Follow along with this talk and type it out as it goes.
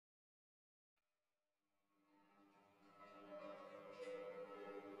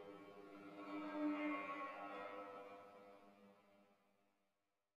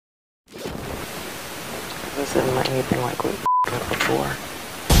isn't anything like we've with before.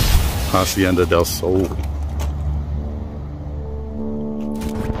 Hacienda del Sol.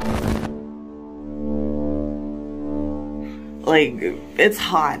 Like, it's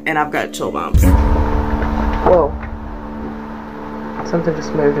hot and I've got chill bumps. Whoa. Something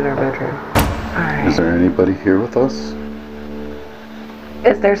just moved in our bedroom. Alright. Is there anybody here with us?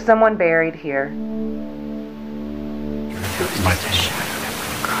 Is there someone buried here? Who's the shadow that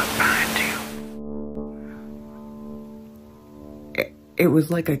moved across behind you? It was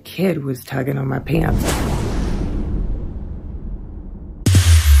like a kid was tugging on my pants.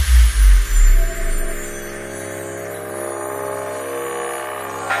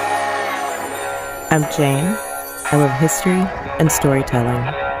 I'm Jane. I love history and storytelling.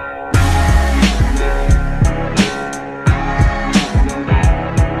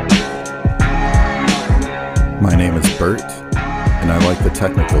 My name is Bert, and I like the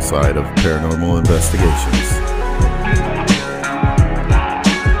technical side of paranormal investigations.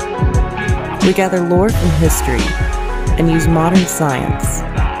 We gather lore from history and use modern science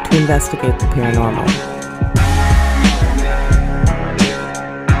to investigate the paranormal.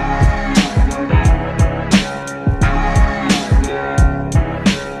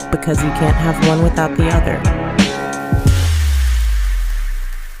 Because you can't have one without the other.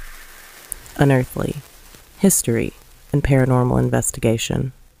 Unearthly, history and paranormal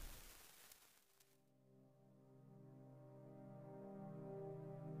investigation.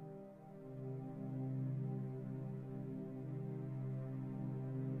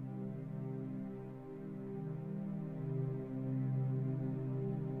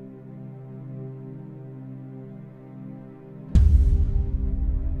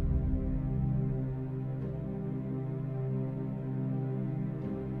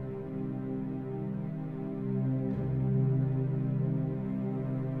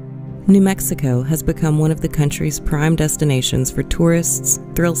 New Mexico has become one of the country's prime destinations for tourists,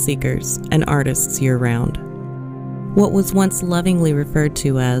 thrill seekers, and artists year-round. What was once lovingly referred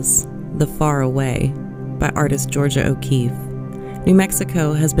to as the Far Away by artist Georgia O'Keeffe, New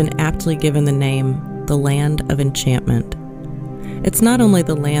Mexico has been aptly given the name the Land of Enchantment. It's not only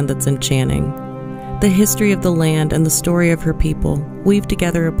the land that's enchanting. The history of the land and the story of her people weave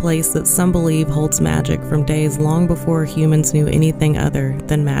together a place that some believe holds magic from days long before humans knew anything other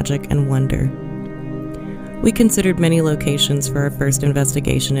than magic and wonder. We considered many locations for our first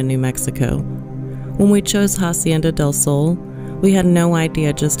investigation in New Mexico. When we chose Hacienda del Sol, we had no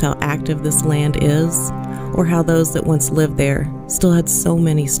idea just how active this land is, or how those that once lived there still had so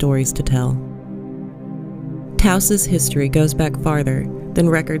many stories to tell. Taos's history goes back farther than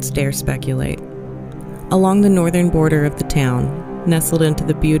records dare speculate. Along the northern border of the town, nestled into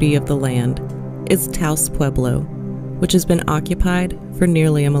the beauty of the land, is Taos Pueblo, which has been occupied for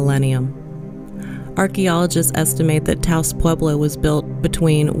nearly a millennium. Archaeologists estimate that Taos Pueblo was built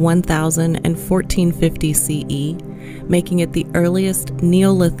between 1000 and 1450 CE, making it the earliest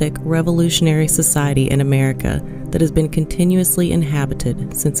Neolithic revolutionary society in America that has been continuously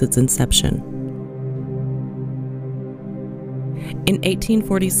inhabited since its inception. In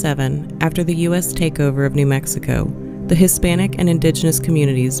 1847, after the U.S. takeover of New Mexico, the Hispanic and indigenous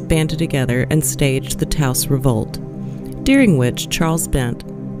communities banded together and staged the Taos Revolt, during which Charles Bent,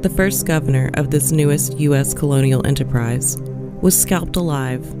 the first governor of this newest U.S. colonial enterprise, was scalped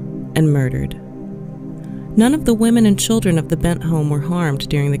alive and murdered. None of the women and children of the Bent home were harmed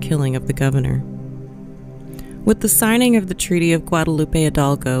during the killing of the governor. With the signing of the Treaty of Guadalupe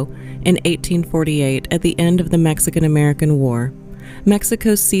Hidalgo in 1848 at the end of the Mexican-American War,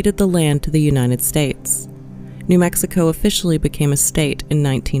 Mexico ceded the land to the United States. New Mexico officially became a state in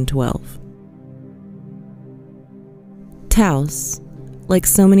 1912. Taos, like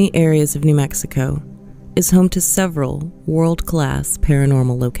so many areas of New Mexico, is home to several world-class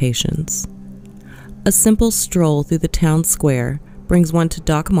paranormal locations. A simple stroll through the town square brings one to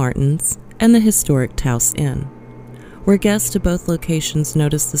Doc Martin's and the historic Taos Inn, where guests to both locations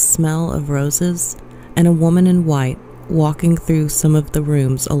notice the smell of roses and a woman in white walking through some of the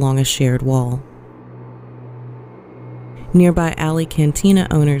rooms along a shared wall. Nearby alley cantina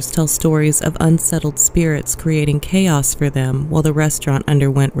owners tell stories of unsettled spirits creating chaos for them while the restaurant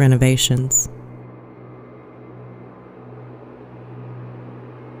underwent renovations.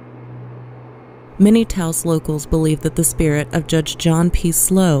 Many Taos locals believe that the spirit of Judge John P.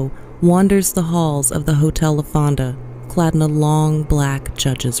 Slow wanders the halls of the Hotel La Fonda, clad in a long black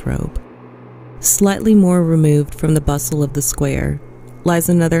judge's robe. Slightly more removed from the bustle of the square lies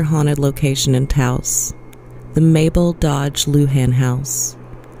another haunted location in Taos, the Mabel Dodge Lujan House,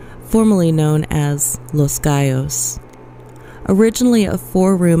 formerly known as Los Gallos. Originally a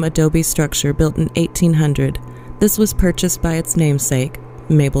 4-room adobe structure built in 1800, this was purchased by its namesake,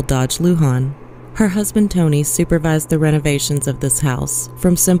 Mabel Dodge Lujan. Her husband Tony supervised the renovations of this house,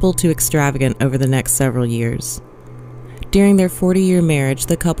 from simple to extravagant over the next several years. During their 40-year marriage,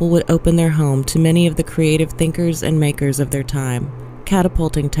 the couple would open their home to many of the creative thinkers and makers of their time,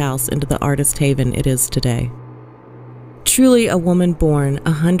 catapulting Taos into the artist haven it is today. Truly a woman born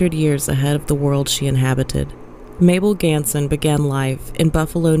 100 years ahead of the world she inhabited, Mabel Ganson began life in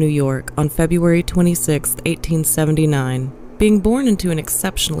Buffalo, New York on February 26, 1879, being born into an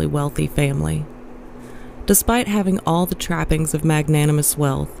exceptionally wealthy family. Despite having all the trappings of magnanimous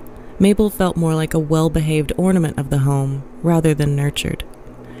wealth, Mabel felt more like a well-behaved ornament of the home rather than nurtured.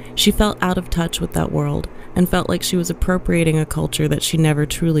 She felt out of touch with that world and felt like she was appropriating a culture that she never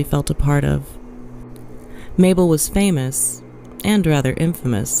truly felt a part of. Mabel was famous, and rather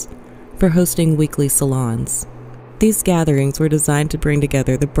infamous, for hosting weekly salons. These gatherings were designed to bring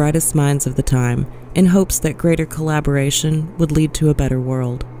together the brightest minds of the time in hopes that greater collaboration would lead to a better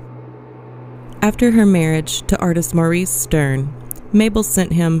world. After her marriage to artist Maurice Stern, Mabel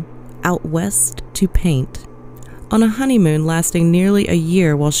sent him out west to paint, on a honeymoon lasting nearly a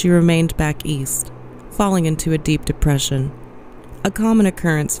year while she remained back east, falling into a deep depression, a common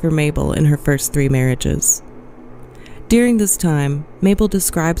occurrence for Mabel in her first 3 marriages. During this time, Mabel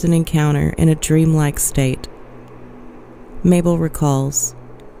describes an encounter in a dreamlike state. Mabel recalls,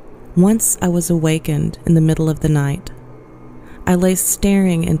 "Once I was awakened in the middle of the night. I lay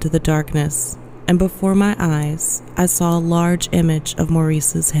staring into the darkness, and before my eyes I saw a large image of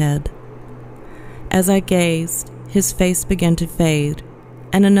Maurice's head. As I gazed, his face began to fade,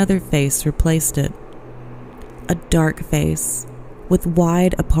 and another face replaced it. A dark face, with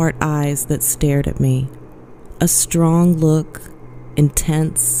wide apart eyes that stared at me. A strong look,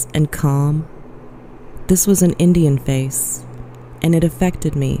 intense and calm. This was an Indian face, and it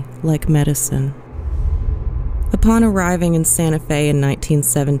affected me like medicine." Upon arriving in Santa Fe in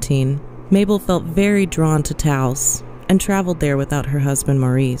 1917, Mabel felt very drawn to Taos and traveled there without her husband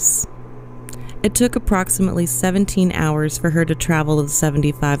Maurice. It took approximately 17 hours for her to travel the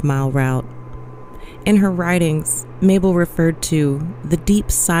 75-mile route. In her writings, Mabel referred to the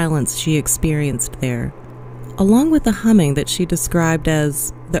deep silence she experienced there, along with the humming that she described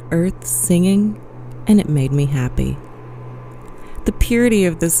as the earth singing, and it made me happy. The purity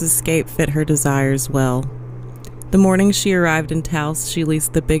of this escape fit her desires well. The morning she arrived in Taos, she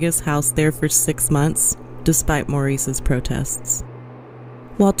leased the biggest house there for 6 months, despite Maurice's protests.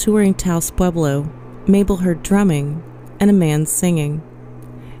 While touring Taos Pueblo, Mabel heard drumming and a man singing.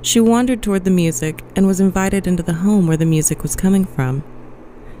 She wandered toward the music and was invited into the home where the music was coming from.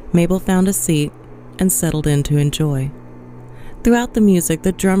 Mabel found a seat and settled in to enjoy. Throughout the music,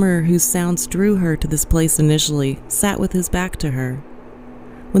 the drummer whose sounds drew her to this place initially sat with his back to her.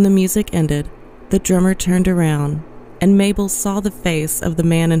 When the music ended, the drummer turned around, and Mabel saw the face of the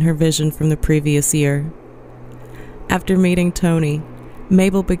man in her vision from the previous year. After meeting Tony,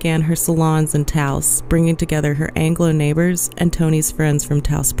 Mabel began her salons in Taos, bringing together her Anglo neighbors and Tony's friends from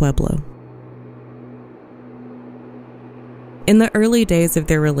Taos Pueblo. In the early days of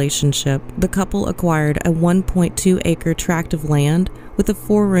their relationship, the couple acquired a 1.2-acre tract of land with a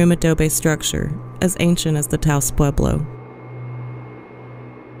 4-room adobe structure, as ancient as the Taos Pueblo.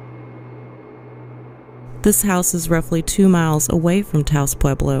 This house is roughly 2 miles away from Taos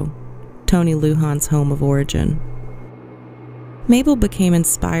Pueblo, Tony Lujan's home of origin. Mabel became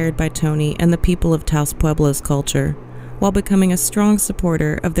inspired by Tony and the people of Taos Pueblo's culture, while becoming a strong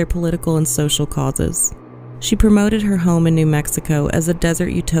supporter of their political and social causes. She promoted her home in New Mexico as a desert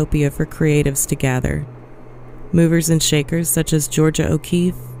utopia for creatives to gather. Movers and shakers such as Georgia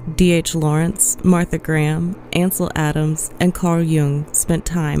O'Keeffe, D.H. Lawrence, Martha Graham, Ansel Adams, and Carl Jung spent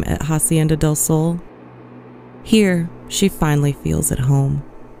time at Hacienda del Sol. Here, she finally feels at home.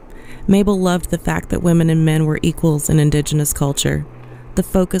 Mabel loved the fact that women and men were equals in indigenous culture, the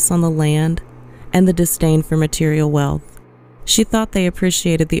focus on the land, and the disdain for material wealth. She thought they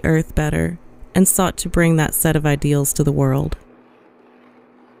appreciated the earth better and sought to bring that set of ideals to the world.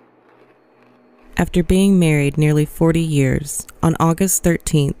 After being married nearly 40 years, on August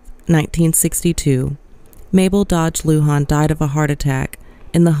 13, 1962, Mabel Dodge Lujan died of a heart attack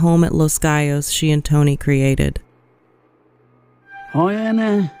in the home at Los Gallos she and Tony created.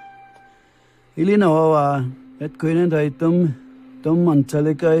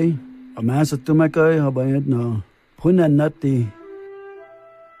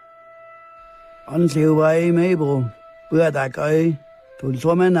 Anh siêu bay Mabel bữa đại cái tụi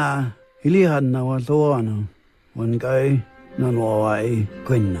số mấy na hili hành nào số nào mình cái nó ngồi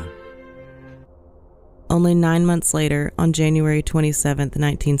quên na. Only 9 months later, on January 27th,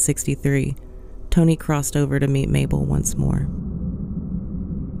 1963, Tony crossed over to meet Mabel once more.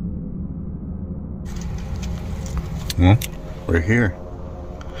 Well, we're here.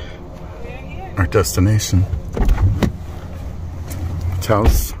 Our destination.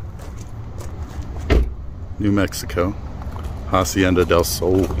 Taos, New Mexico. Hacienda del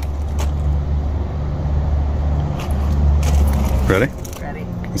Sol. Ready? Ready.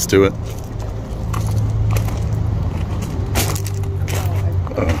 Let's do it.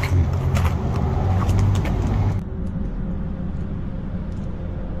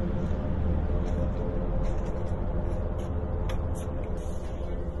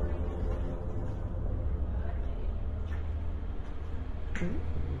 Okay.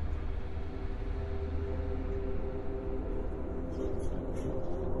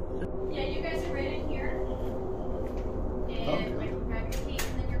 Yeah, you guys are right in here. And wait, grab your keys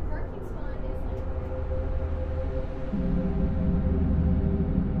and then your parking spot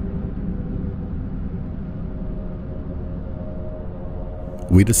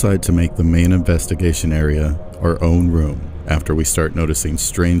is. We decide to make the main investigation area our own room after we start noticing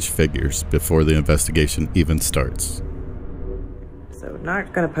strange figures before the investigation even starts. So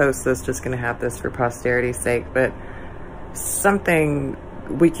not gonna post this, just gonna have this for posterity's sake, but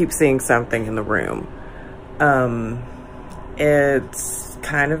we keep seeing something in the room. It's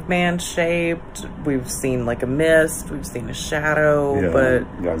kind of man-shaped. We've seen like a mist, we've seen a shadow, but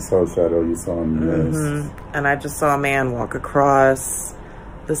I saw a shadow, you saw a mist. And I just saw a man walk across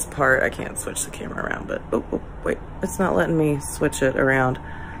this part. I can't switch the camera around, but oh, wait, it's not letting me switch it around.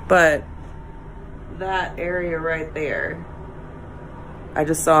 But that area right there, I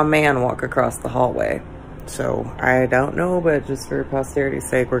just saw a man walk across the hallway. So I don't know, but just for posterity's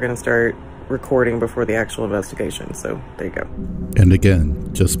sake, we're gonna start recording before the actual investigation. So there you go. And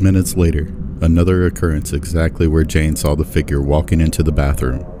again, just minutes later, another occurrence exactly where Jane saw the figure walking into the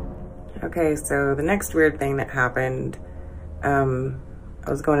bathroom. Okay, so the next weird thing that happened, I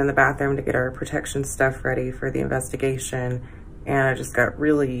was going in the bathroom to get our protection stuff ready for the investigation, and I just got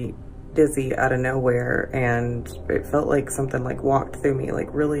really dizzy out of nowhere, and it felt like something like walked through me, like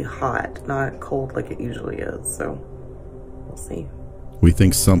really hot, not cold like it usually is. So we'll see. We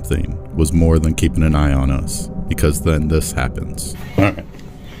think something was more than keeping an eye on us, because then this happens. All right,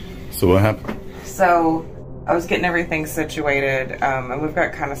 so what happened? So I was getting everything situated, and we've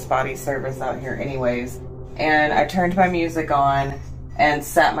got kind of spotty service out here anyways, and I turned my music on and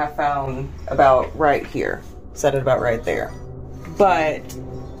sat my phone about right here, set it about right there, but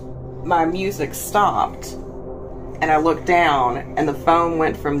my music stopped, and I looked down, and the phone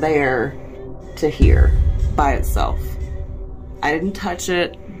went from there to here by itself. I didn't touch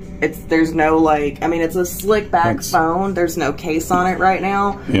it. There's no like, I mean, it's a slick back phone. There's no case on it right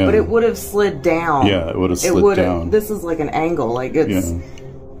now, but it would have slid down. Yeah, it would have slid down. This is like an angle, like it's. Yeah.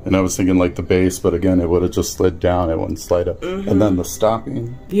 And I was thinking like the base, but again, it would have just slid down. It wouldn't slide up. And then the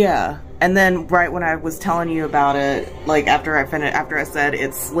stopping. Yeah. And then right when I was telling you about it, like after I said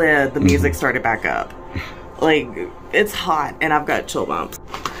it slid, the music started back up. Like, it's hot and I've got chill bumps.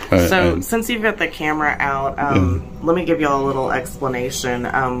 So since you've got the camera out, let me give y'all a little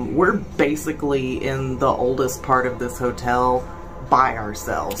explanation. We're basically in the oldest part of this hotel by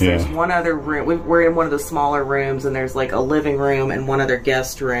ourselves. There's one other room. We're in one of the smaller rooms, and there's like a living room and one other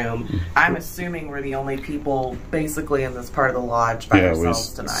guest room. I'm assuming we're the only people basically in this part of the lodge by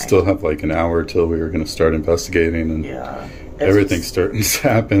ourselves tonight. We still have like an hour till we were going to start investigating, and everything's starting to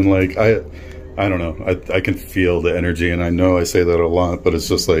happen. Like I don't know. I can feel the energy, and I know I say that a lot, but it's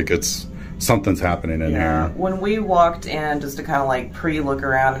just like something's happening in here. When we walked in, just to kind of like pre-look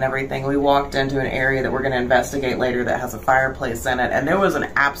around and everything, we walked into an area that we're going to investigate later that has a fireplace in it, and there was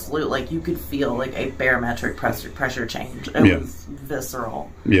an absolute, like, you could feel like a barometric pressure change. It was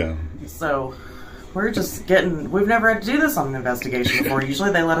visceral. Yeah. So we're just we've never had to do this on an investigation before.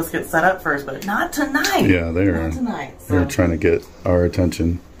 Usually they let us get set up first, but not tonight. Yeah, not tonight. So they're trying to get our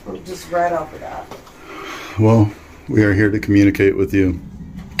attention. Just right off of that. Well, we are here to communicate with you.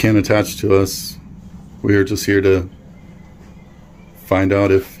 Can't attach to us. We are just here to find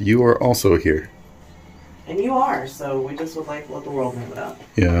out if you are also here. And you are, so we just would like to let the world know that.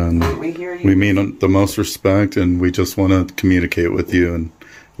 Yeah, and we hear you. We mean the most respect, and we just want to communicate with you, and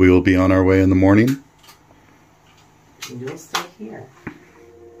we will be on our way in the morning. And you'll stay here.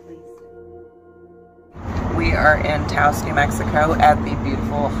 We are in Taos, New Mexico at the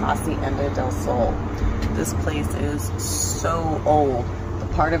beautiful Hacienda del Sol. This place is so old. The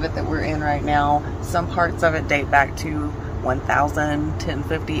part of it that we're in right now, some parts of it date back to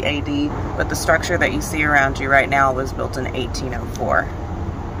 1050 AD, but the structure that you see around you right now was built in 1804.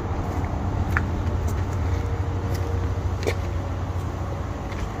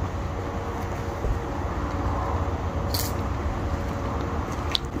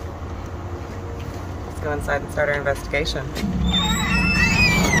 go inside and start our investigation.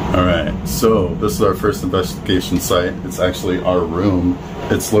 Alright, so this is our first investigation site. It's actually our room.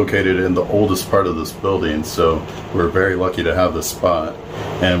 It's located in the oldest part of this building, so we're very lucky to have this spot.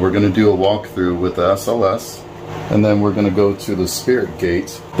 And we're going to do a walkthrough with the SLS, and then we're going to go to the Spirit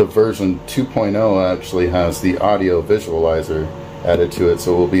Gate. The version 2.0 actually has the audio visualizer added to it,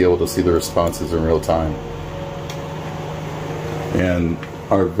 so we'll be able to see the responses in real time. And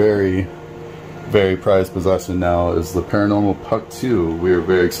our very prized possession now is the Paranormal Puck 2. We are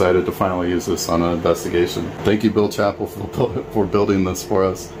very excited to finally use this on an investigation. Thank you, Bill Chappell, for building this for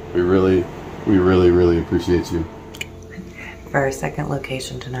us. We really appreciate you. For our second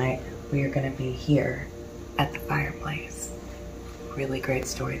location tonight, we are going to be here at the fireplace. Really great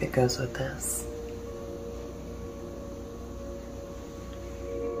story that goes with this.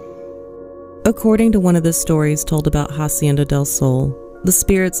 According to one of the stories told about Hacienda del Sol, the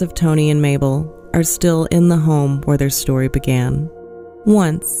spirits of Tony and Mabel are still in the home where their story began.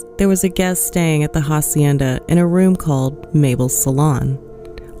 Once, there was a guest staying at the hacienda in a room called Mabel's Salon,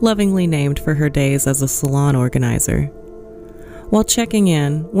 lovingly named for her days as a salon organizer. While checking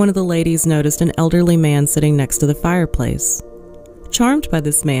in, one of the ladies noticed an elderly man sitting next to the fireplace. Charmed by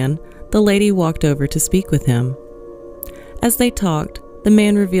this man, the lady walked over to speak with him. As they talked, the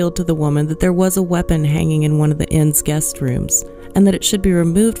man revealed to the woman that there was a weapon hanging in one of the inn's guest rooms, and that it should be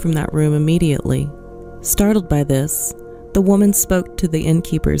removed from that room immediately. Startled by this, the woman spoke to the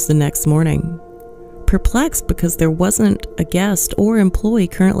innkeepers the next morning. Perplexed because there wasn't a guest or employee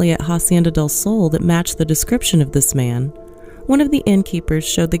currently at Hacienda del Sol that matched the description of this man, one of the innkeepers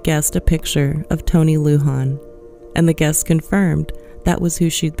showed the guest a picture of Tony Lujan, and the guest confirmed that was who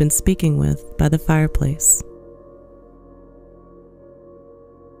she'd been speaking with by the fireplace.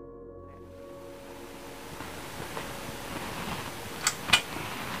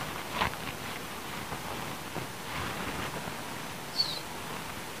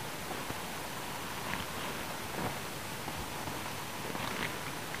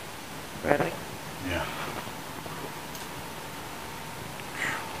 Ready? Yeah.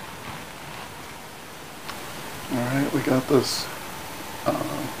 Alright, we got this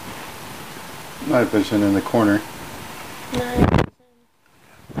night vision in the corner. He's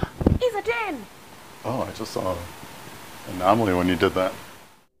a den! Oh, I just saw an anomaly when you did that.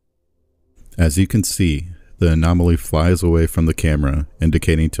 As you can see, the anomaly flies away from the camera,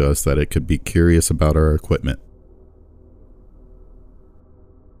 indicating to us that it could be curious about our equipment.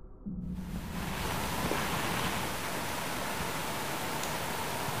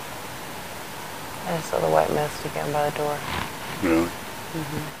 I saw the white mist again by the door. Really?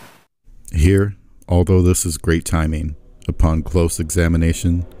 Mm-hmm. Here, although this is great timing, upon close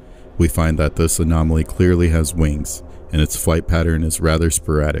examination, we find that this anomaly clearly has wings, and its flight pattern is rather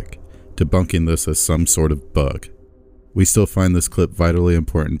sporadic, debunking this as some sort of bug. We still find this clip vitally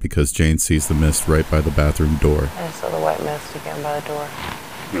important because Jane sees the mist right by the bathroom door. I saw the white mist again by the door.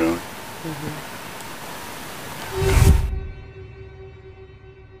 Really? Mm-hmm.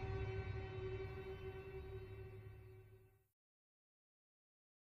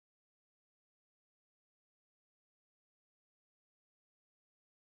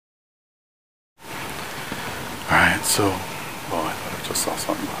 Alright, so, well, I thought I just saw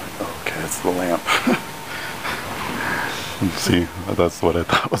something behind. Oh, okay, it's the lamp. See, that's what I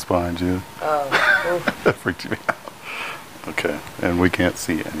thought was behind you. Oh. That freaked me out. Okay, and we can't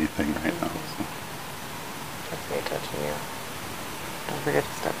see anything right now. So. That's me touching you. Don't forget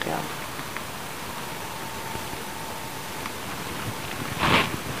to step down.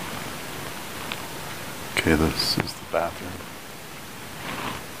 Okay, this is the bathroom.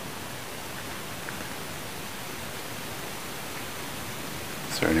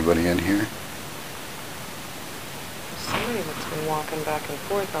 Is there anybody in here? Somebody that's been walking back and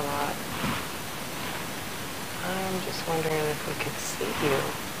forth a lot. I'm just wondering if we could see you.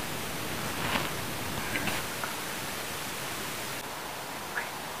 Wait.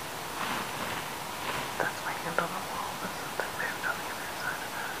 That's my hand on the wall. That's something moved on the other side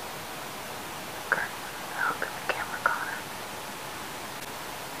of that curtain. I hope that the camera caught it.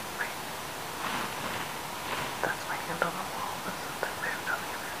 Wait. That's my hand on the wall. That's something moved on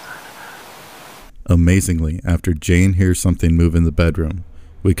the other side of that. Amazingly, after Jane hears something move in the bedroom,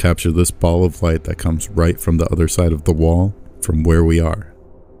 we capture this ball of light that comes right from the other side of the wall, from where we are.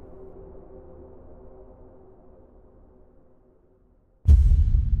 Oh,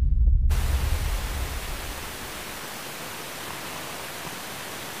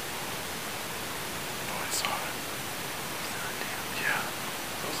 I saw it. Yeah,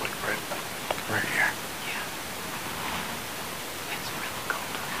 it was like right here. Yeah. It's real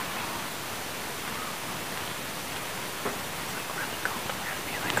cold.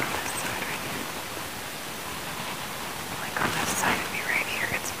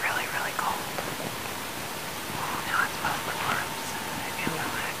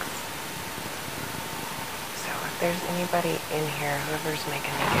 there's anybody in here, whoever's making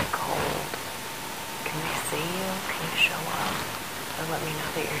me get cold, can we see you? Can you show up and let me know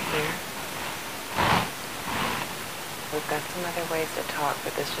that you're here? We've got some other ways to talk,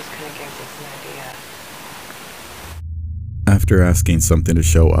 but this just kind of gives us an idea. After asking something to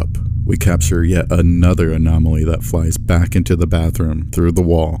show up, we capture yet another anomaly that flies back into the bathroom through the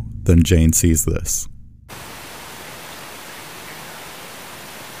wall. Then Jane sees this.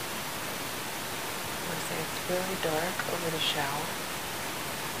 It's really dark over the shower.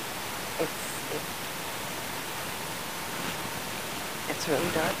 It's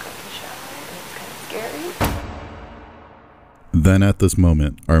really dark over the shower, and it's kind of scary. Then at this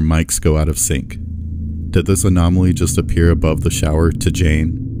moment, our mics go out of sync. Did this anomaly just appear above the shower to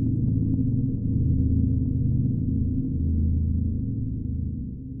Jane?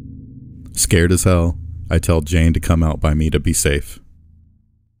 Scared as hell, I tell Jane to come out by me to be safe.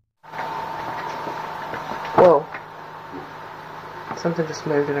 Whoa. Something just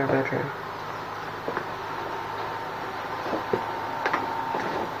moved in our bedroom.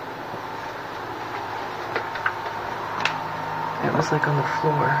 It was like on the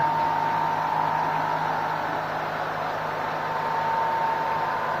floor.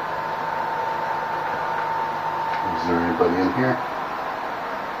 Is there anybody in here?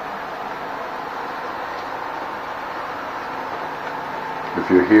 If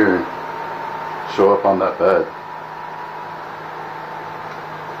you're here, show up on that bed.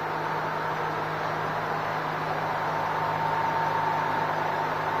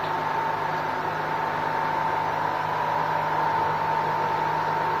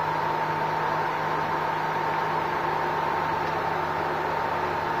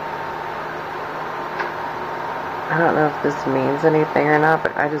 I don't know if this means anything or not,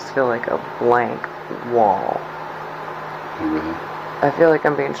 but I just feel like a blank wall. Really? I feel like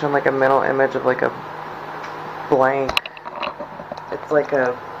I'm being shown like a mental image of like a blank. It's like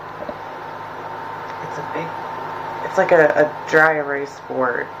a dry erase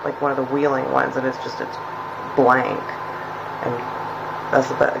board, like one of the wheeling ones, and it's blank. And that's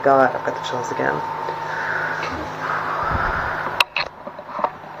the best. God, I've got the chills again.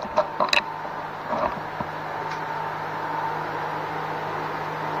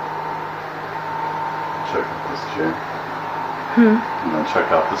 Check out this chair. Hmm. I'm gonna check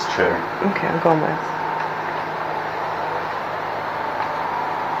out this chair. Okay, I'm going with.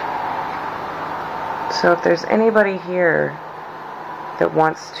 So if there's anybody here that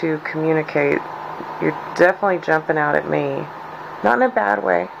wants to communicate, you're definitely jumping out at me. Not in a bad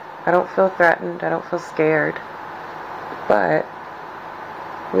way. I don't feel threatened. I don't feel scared. But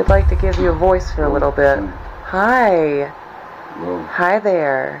we'd like to give you a voice for a little bit. Hi. Whoa. Hi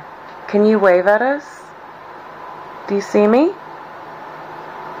there. Can you wave at us? Do you see me?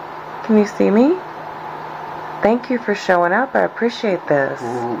 Can you see me? Thank you for showing up. I appreciate this.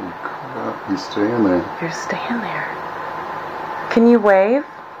 Holy crap, he's staying there. You're staying there. Can you wave?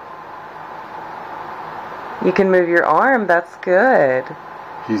 You can move your arm. That's good.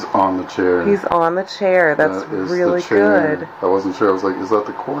 He's on the chair. He's on the chair. That's That is really the chair. good. I wasn't sure. I was like, is that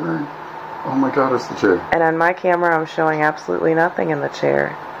the corner? Oh my god, it's the chair. And on my camera, I'm showing absolutely nothing in the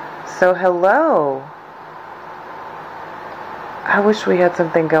chair. So hello. I wish we had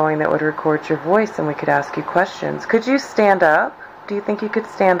something going that would record your voice and we could ask you questions. Could you stand up? Do you think you could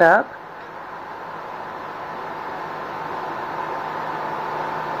stand up?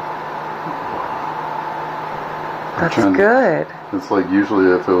 That's good. It's like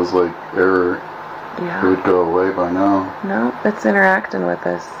usually if it was like error, it would go away by now. No, it's interacting with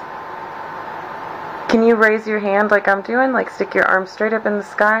us. Can you raise your hand like I'm doing? Like stick your arm straight up in the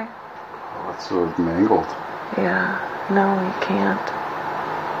sky? Oh, it's sort of mangled. Yeah. No, you can't.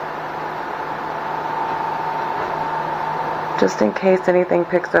 Just in case anything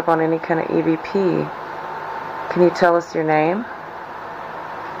picks up on any kind of E.V.P., can you tell us your name?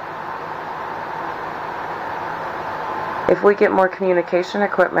 If we get more communication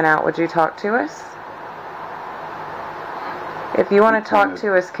equipment out, would you talk to us? If you want to talk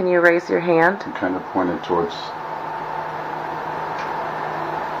to us, can you raise your hand? He kind of pointed towards...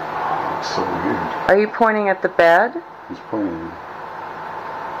 Oh, it's so weird. Are you pointing at the bed? He's pointing.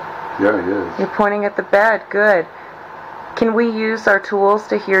 Yeah, he is. You're pointing at the bed. Good. Can we use our tools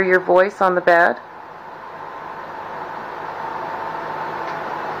to hear your voice on the bed?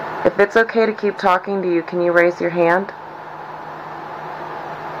 If it's okay to keep talking to you, can you raise your hand?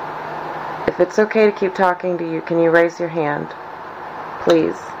 If it's okay to keep talking to you, can you raise your hand?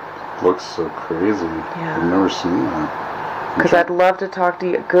 Please. Looks so crazy. Yeah. I've never seen that. Because I'd love to talk to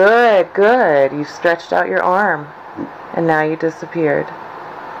you. Good, good. You stretched out your arm. And now you disappeared.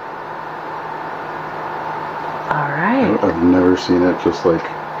 Right. I've never seen it just like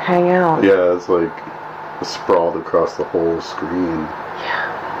Hang out. yeah, it's like sprawled across the whole screen. Yeah.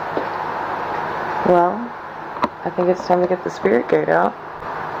 Well, I think it's time to get the spirit gate out.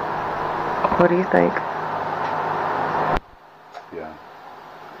 What do you think? Yeah.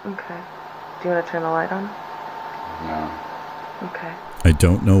 Okay. Do you want to turn the light on? No. Okay. I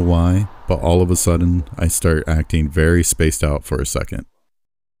don't know why, but all of a sudden I start acting very spaced out for a second.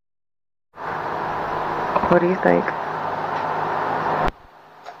 What do you think?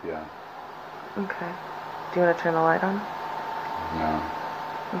 Yeah. Okay. Do you want to turn the light on? No.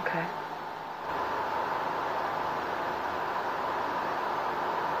 Okay.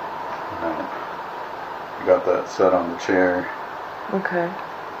 Alright. I got that set on the chair. Okay.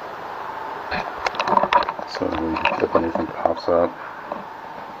 So if anything pops up,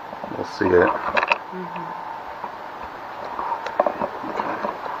 we'll see it. Mm-hmm.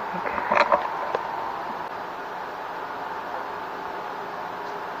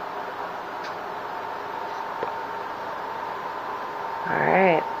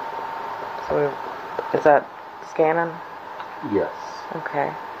 Alright. So is that scanning? Yes.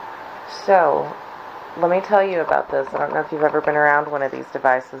 Okay. So, let me tell you about this. I don't know if you've ever been around one of these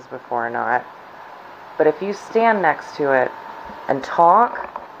devices before or not. But if you stand next to it and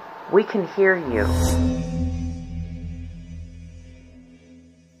talk, we can hear you.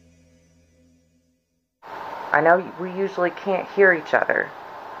 I know we usually can't hear each other.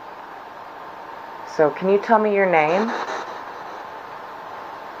 So, can you tell me your name?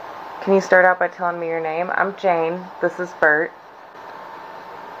 Can you start out by telling me your name? I'm Jane. This is Bert.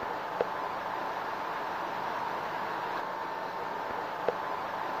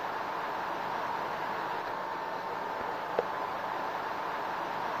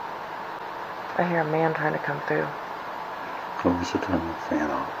 I hear a man trying to come through. Oh, we should turn the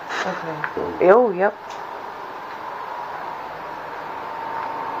fan off. Okay. Oh. Oh, yep.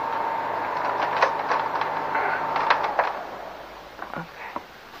 Okay.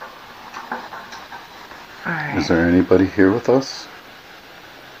 Alright. Is there anybody here with us?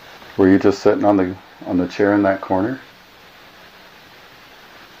 Were you just sitting on the chair in that corner?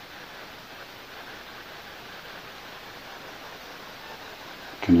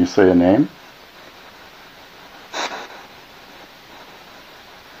 Can you say a name?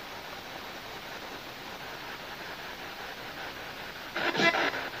 Can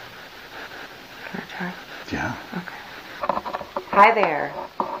I try? Yeah. Okay. Hi there.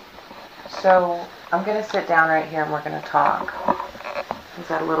 So, I'm going to sit down right here and we're going to talk. Is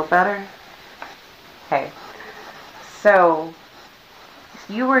that a little better? Okay. So,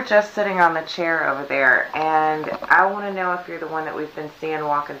 you were just sitting on the chair over there, and I want to know if you're the one that we've been seeing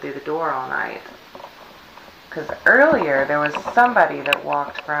walking through the door all night. Because earlier, there was somebody that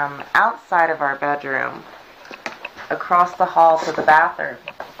walked from outside of our bedroom across the hall to the bathroom.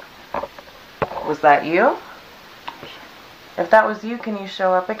 Was that you? If that was you, can you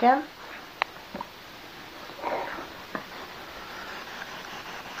show up again?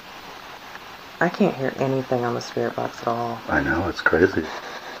 I can't hear anything on the spirit box at all. I know, it's crazy.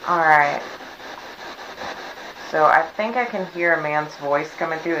 Alright. So I think I can hear a man's voice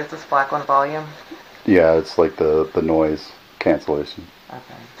coming through. Is this black on volume? Yeah, it's like the noise cancellation.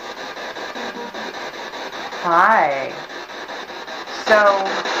 Okay. Hi. So...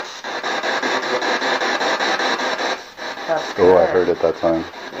 That's good. Oh, I heard it that time.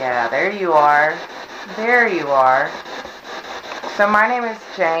 Yeah, there you are. There you are. So my name is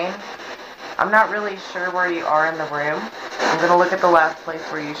Jane. I'm not really sure where you are in the room. I'm going to look at the last place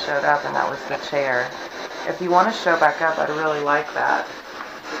where you showed up, and that was the chair. If you want to show back up, I'd really like that.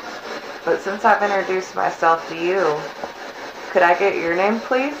 But since I've introduced myself to you, could I get your name,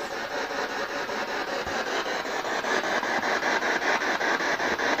 please?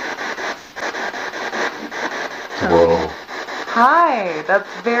 Whoa. Hi, that's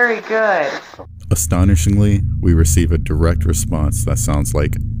very good. Astonishingly, we receive a direct response that sounds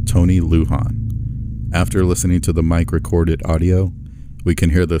like Tony Lujan. After listening to the mic recorded audio, we can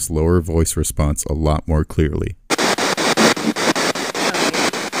hear this lower voice response a lot more clearly.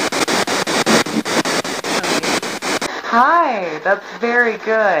 Hi, that's very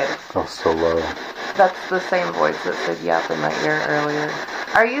good. Oh, so low. That's the same voice that said yep in my ear earlier.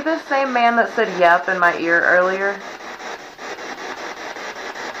 Are you the same man that said yep in my ear earlier?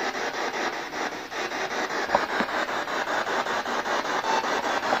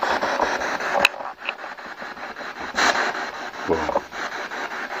 Whoa.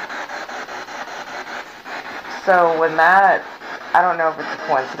 So when that, I don't know if it's a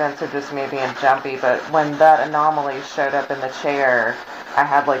coincidence or just me being jumpy, but when that anomaly showed up in the chair, I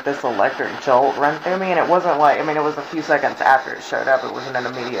had like this electric jolt run through me, and it wasn't like, I mean, it was a few seconds after it showed up. It wasn't an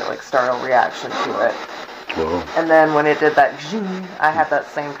immediate like startle reaction to it. Whoa. And then when it did that, I had that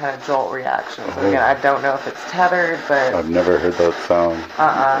same kind of jolt reaction. So again, I don't know if it's tethered, but I've never heard that sound.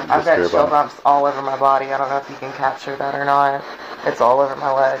 I've got chill bumps all over my body. I don't know if you can capture that or not. It's all over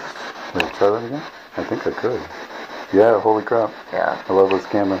my legs. Wait, try that again? I think I could. Yeah, holy crap. Yeah. I love this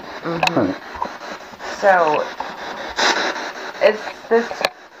camera. So, is this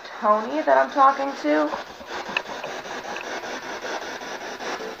Tony that I'm talking to?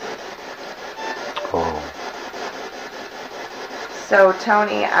 Oh. So,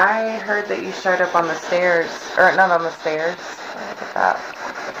 Tony, I heard that you showed up on the stairs, or not on the stairs. Look at that.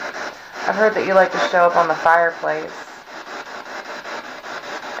 I've heard that you like to show up on the fireplace,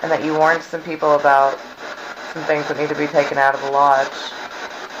 and that you warned some people about some things that need to be taken out of the lodge.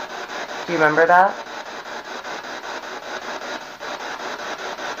 Do you remember that?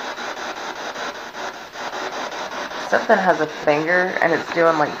 Something has a finger, and it's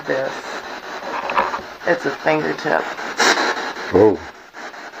doing like this. It's a fingertip. Whoa.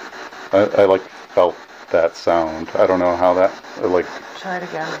 I like felt that sound. I don't know how that, like... Try it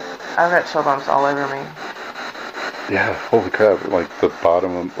again. I've got chill bumps all over me. Yeah, holy crap. Like the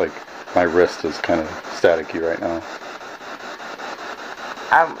bottom of, like, my wrist is kind of staticky right now.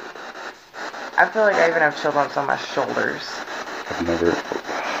 I feel like I even have chill bumps on my shoulders. I've never...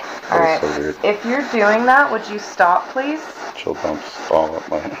 Alright, so weird. if you're doing that, would you stop, please? Chill bumps all up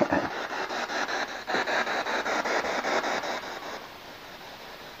my arm.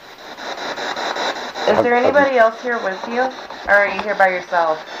 Is there anybody else here with you? Or are you here by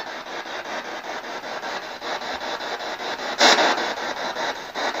yourself?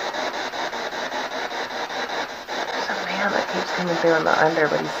 There's a man that keeps coming through in the under,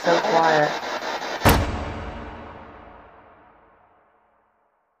 but he's so quiet.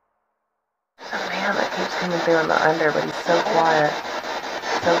 There's a man that keeps coming through in the under, but he's so quiet.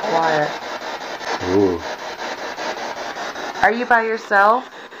 So quiet. Ooh. Are you by yourself?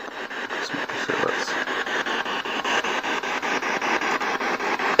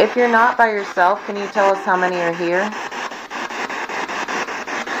 If you're not by yourself, can you tell us how many are here?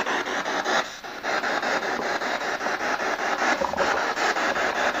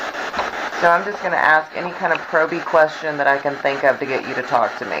 So I'm just going to ask any kind of probey question that I can think of to get you to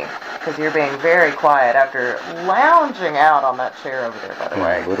talk to me. Because you're being very quiet after lounging out on that chair over there, by the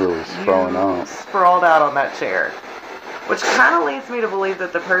way. Literally sprawling out. Sprawled out on that chair. Which kind of leads me to believe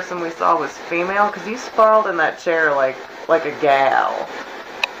that the person we saw was female, because you sprawled in that chair like a gal.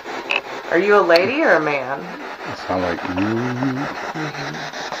 Are you a lady or a man? It sounds like...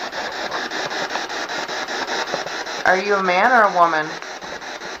 Are you a man or a woman?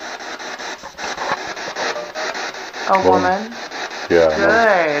 A woman? Yeah.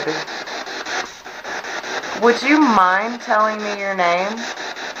 Good. Would you mind telling me your name?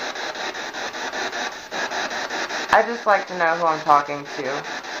 I'd just like to know who I'm talking to.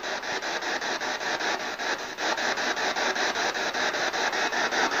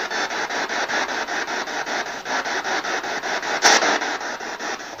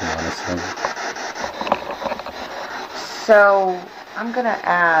 So, I'm going to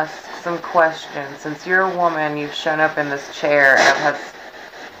ask some questions. Since you're a woman, you've shown up in this chair, and I've had...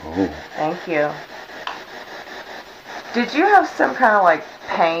 Oh. Thank you. Did you have some kind of, like,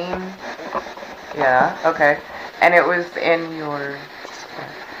 pain? Yeah, okay. And it was in your...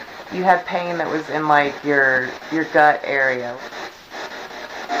 You had pain that was in, like, your gut area.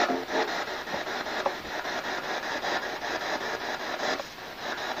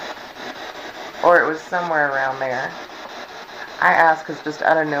 Or it was somewhere around there. I ask because just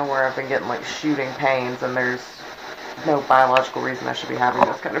out of nowhere I've been getting like shooting pains, and there's no biological reason I should be having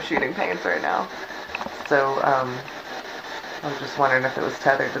those kind of shooting pains right now. So, I was just wondering if it was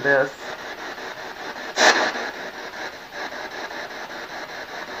tethered to this.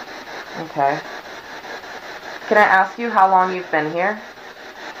 Okay. Can I ask you how long you've been here?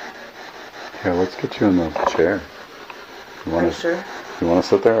 Yeah, let's get you in the chair. Are you sure? You want to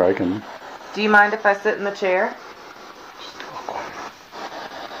sit there? I can. Do you mind if I sit in the chair?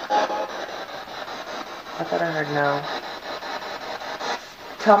 I thought I heard no.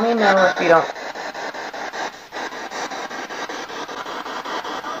 Tell me no if you don't.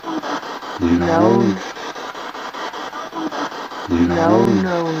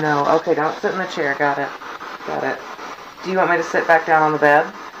 No. Okay, don't sit in the chair. Got it. Do you want me to sit back down on the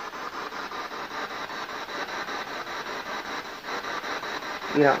bed?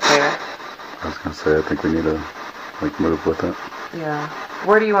 You don't care? I was going to say, I think we need to, like, move with it. Yeah.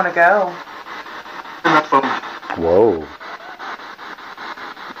 Where do you want to go? Whoa.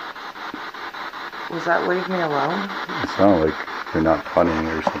 Was that leave me alone? It sounded like you're not funny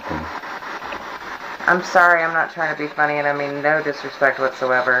or something. I'm sorry, I'm not trying to be funny, and I mean no disrespect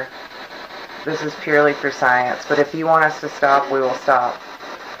whatsoever. This is purely for science, but if you want us to stop, we will stop.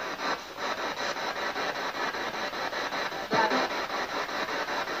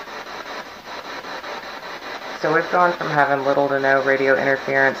 So we've gone from having little to no radio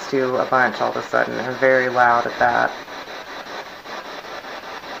interference to a bunch all of a sudden, and very loud at that.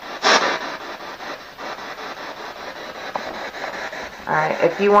 Alright,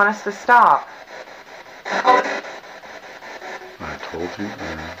 if you want us to stop. I told you,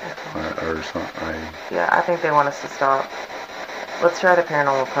 or something. Yeah, I think they want us to stop. Let's try the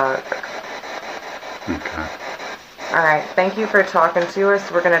paranormal puck. Okay. Alright, thank you for talking to us.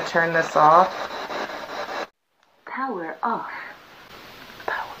 We're going to turn this off. Power off.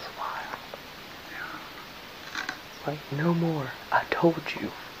 That was wild. It's like, no more. I told you.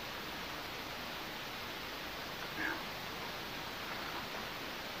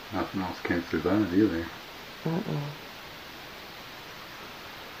 Nothing else came through that either. And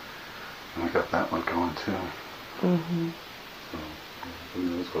I got that one going too. So, who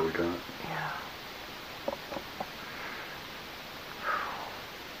knows what we got? Yeah.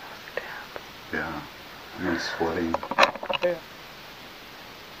 Yeah. And then sweating.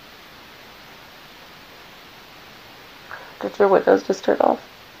 Did your windows just turn off?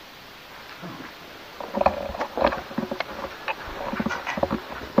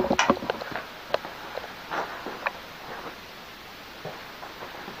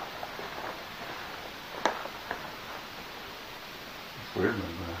 It's weird that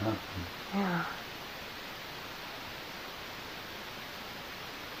that happened. Yeah.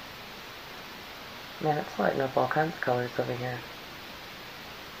 Man, it's lighting up all kinds of colors over here.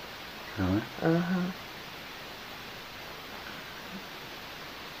 Really?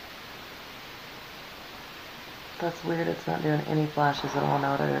 That's weird, it's not doing any flashes at all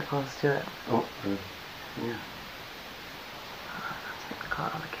now that they're close to it. Oh, yeah. It's getting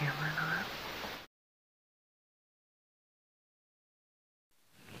caught on the camera or not.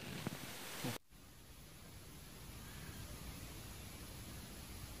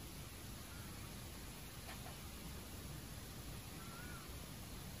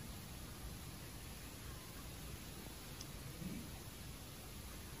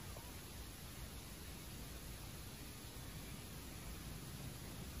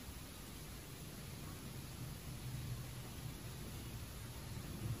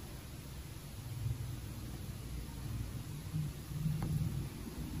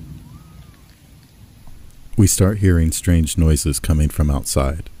 We start hearing strange noises coming from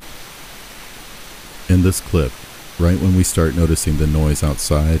outside. In this clip, right when we start noticing the noise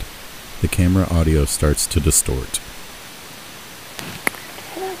outside, the camera audio starts to distort.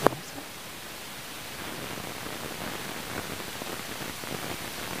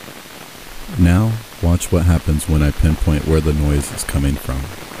 Now, watch what happens when I pinpoint where the noise is coming from.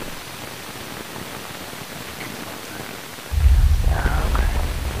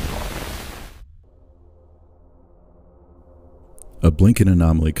 A blinking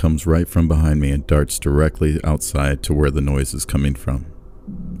anomaly comes right from behind me and darts directly outside to where the noise is coming from.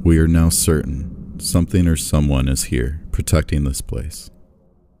 We are now certain something or someone is here, protecting this place.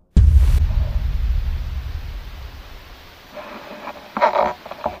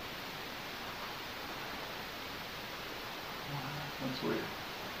 That's weird.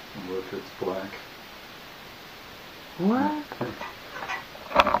 Look, it's black. What?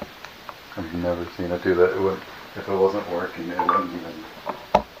 I've never seen it do that. It would, if it wasn't working, it wouldn't even,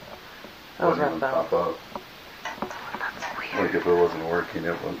 pop up. That's weird. Like if it wasn't working,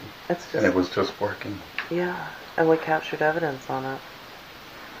 it wouldn't. It's just, And it was just working. yeah, and we captured evidence on it.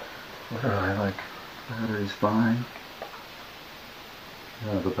 Literally, like, battery's fine.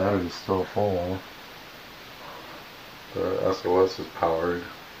 Yeah, the battery's still full. The SOS is powered.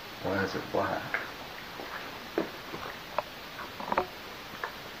 Why is it black?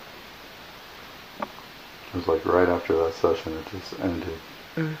 It was like right after that session, it just ended.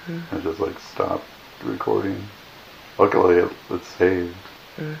 It just like stopped recording. Luckily, it saved.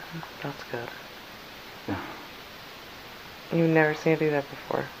 That's good. Yeah. You've never seen it do that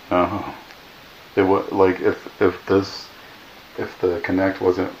before. It was like if the Connect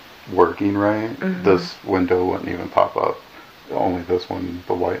wasn't working right, this window wouldn't even pop up. Only this one,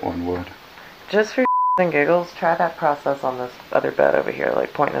 the white one, would. Just for and giggles, try that process on this other bed over here,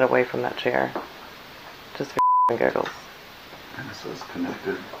 like pointing it away from that chair. Just for and giggles. And it says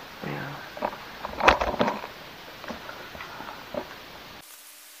connected. Yeah.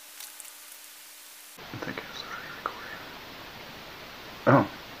 I think it's already recording. Oh.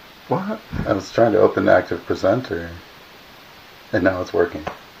 What? I was trying to open active presenter. And now it's working.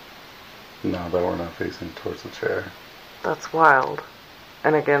 Now that we're not facing towards the chair. That's wild.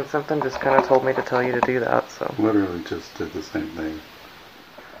 And again, something just kind of told me to tell you to do that, so. Literally just did the same thing.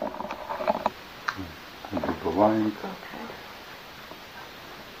 Do the light.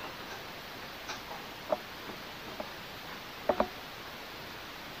 Okay.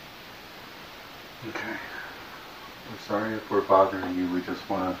 Okay. We're sorry if we're bothering you. We just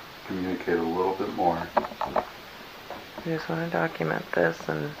want to communicate a little bit more. I just want to document this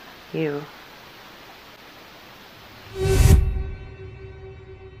and you.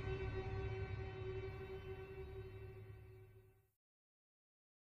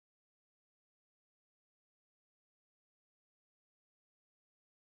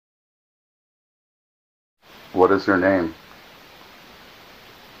 What is your name?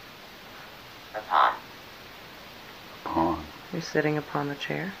 Upon. Pawn. You're sitting upon the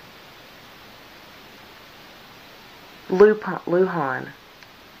chair. Luhan.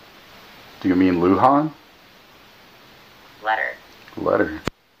 Do you mean Luhan? Letter. Letter.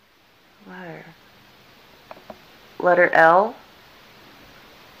 Letter. Letter L?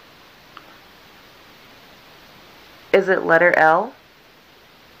 Is it letter L?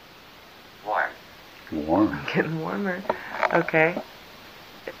 Warm. Warm. I'm getting warmer. Okay.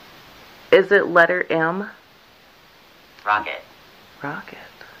 Is it letter M? Rocket. Rocket.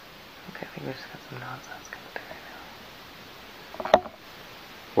 Okay, I think we just got some nonsense coming through right now.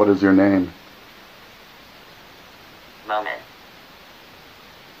 What is your name? Moment.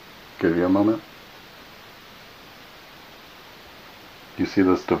 Give you a moment. You see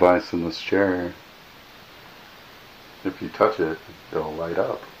this device in this chair. If you touch it, it'll light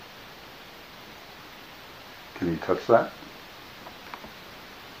up. Can you touch that?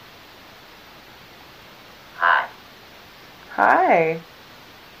 Hi. Hi.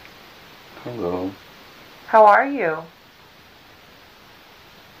 Hello. How are you?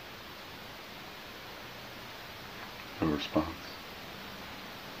 No response.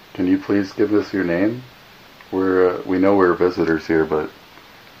 Can you please give us your name? We know we're visitors here, but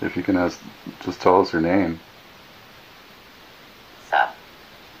if you can just tell us your name. Sub.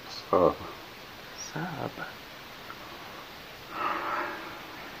 Sub. Sub.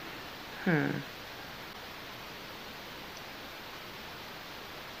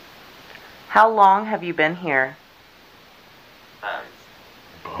 How long have you been here?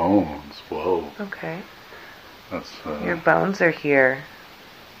 Bones. Whoa. Okay. That's Your bones are here.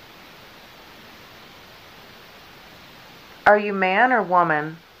 Are you man or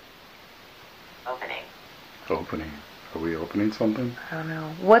woman? Opening. opening. Are we opening something? I don't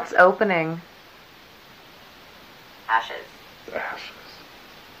know. What's opening? Ashes. Ashes.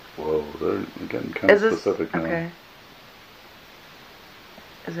 Whoa, they're getting kind of specific now. Okay.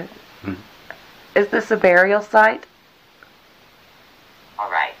 Is it? Is this a burial site? All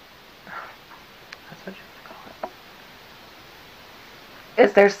right. That's what you call it.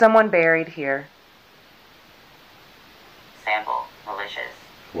 Is there someone buried here? Sample. Malicious.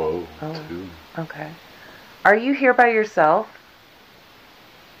 Whoa, Oh. two. Okay. Are you here by yourself?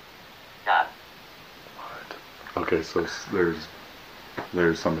 No. What? Okay, so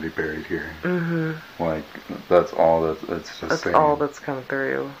there's somebody buried here. Mm-hmm. Like, that's all that it's just That's saying. all that's come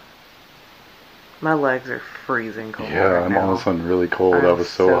through. My legs are freezing cold. Yeah, right I'm now. all of a sudden really cold. I'm That was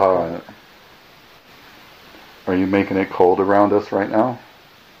so hot. cold. Are you making it cold around us right now?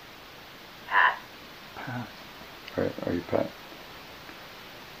 Pat. Pat. Are you Pat?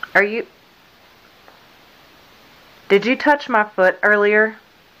 Are you... Did you touch my foot earlier?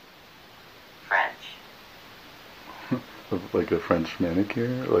 French. Like a French manicure?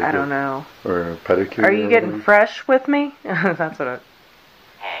 Like I don't know. Or a pedicure? Are you getting fresh with me? That's what I...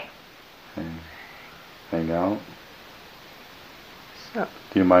 Hey. Hang out? So,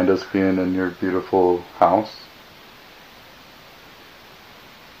 Do you mind us being in your beautiful house?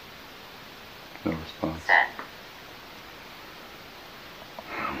 No response.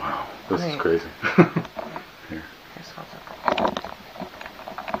 Oh, wow, this is crazy. Here. here's what's up.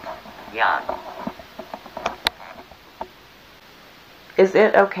 Yeah. Is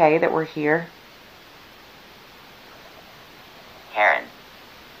it okay that we're here? Karen.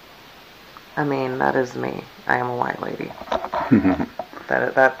 I mean, that is me. I am a white lady.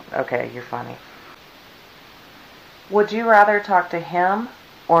 Okay, you're funny. Would you rather talk to him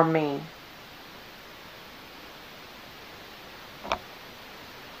or me?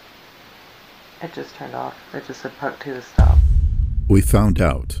 It just turned off. It just said poke to the stop. We found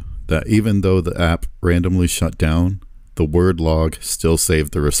out that even though the app randomly shut down, the word log still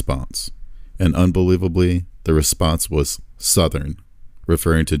saved the response. And unbelievably, the response was Southern,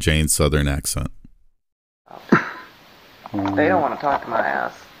 referring to Jane's southern accent. They don't want to talk to my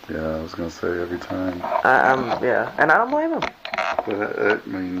ass. Yeah, I was gonna say every time. Yeah, and I don't blame them. But I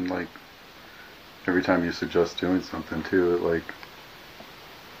mean, like, every time you suggest doing something too,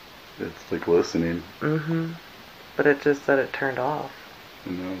 it's like listening. Mm-hmm. But it just said it turned off.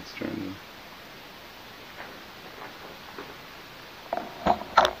 And now it's trying to.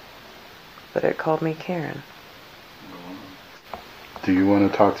 But it called me Karen. Do you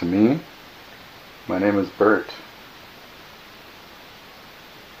want to talk to me? My name is Bert.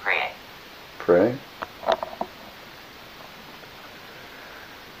 Pray. Pray?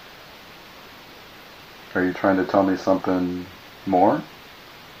 Are you trying to tell me something more?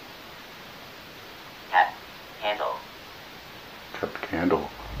 Kept candle. Kept candle.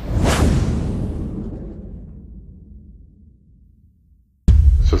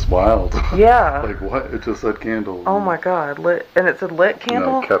 It's just wild. Yeah. Like what? It just said candle. Oh my god, lit, and it said lit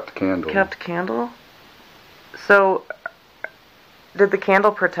candle? No, kept candle. Kept candle? So, did the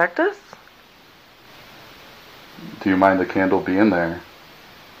candle protect us? Do you mind the candle being there?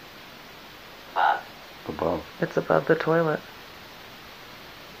 Above. Above. It's above the toilet.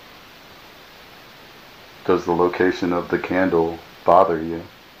 Does the location of the candle bother you?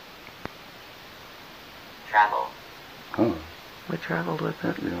 Travel. Huh. We traveled with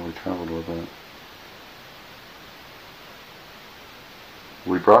it. Yeah, we traveled with it.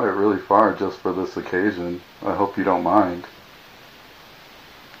 We brought it really far just for this occasion. I hope you don't mind.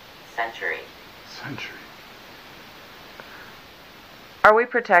 Century. Century. Are we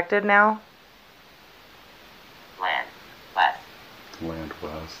protected now? Land. West. Land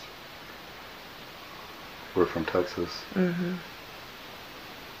west. We're from Texas. Mm-hmm.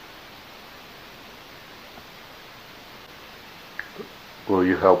 Will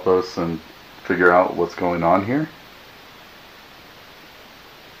you help us and figure out what's going on here?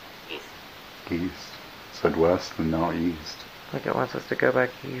 East. East. Said west and now east. Like it wants us to go back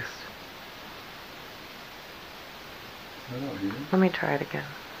east. Let me try it again.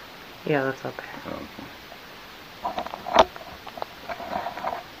 Yeah, that's up there. Okay.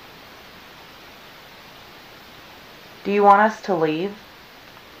 Do you want us to leave?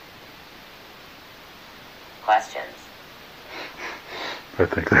 Questions. I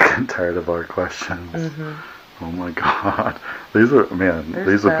think they're getting tired of our questions. Mm-hmm. Oh my god. These are, man,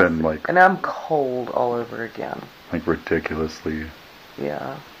 these have been like... And I'm cold all over again. Like ridiculously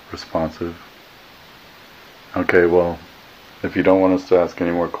Yeah. responsive. Okay, well, if you don't want us to ask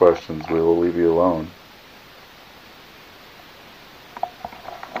any more questions, we will leave you alone.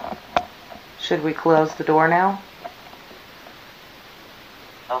 Should we close the door now?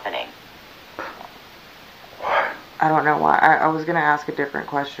 Opening. I don't know why. I was going to ask a different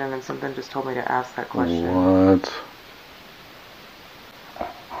question and something just told me to ask that question. What?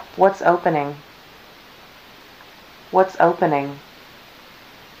 What's opening? What's opening?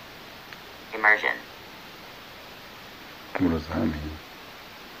 Immersion. What does that mean?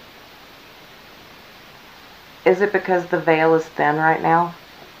 Is it because the veil is thin right now?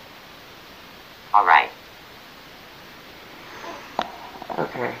 All right.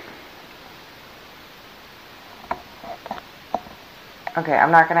 Okay. Okay,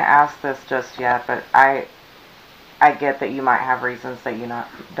 I'm not going to ask this just yet, but I get that you might have reasons that you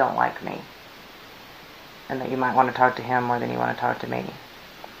don't like me. And that you might want to talk to him more than you want to talk to me.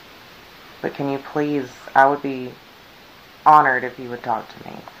 But can you please, I would be honored if you would talk to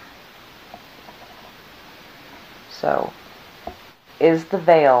me. So, is the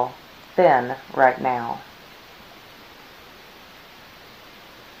veil thin right now?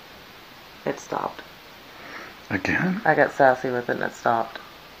 It stopped. Again? I got sassy with it and it stopped.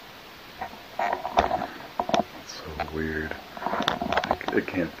 That's so weird. It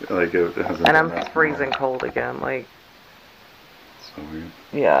can't, like, it hasn't. And I'm freezing cold again, like. So weird.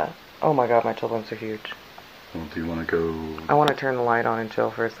 Yeah. Oh my god, my chill bumps are huge. Well, do you want to go? I want to turn the light on and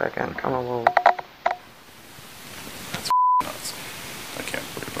chill for a second. Okay. I'm a little. That's nuts. I can't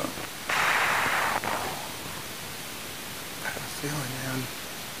believe that. I had a feeling, man.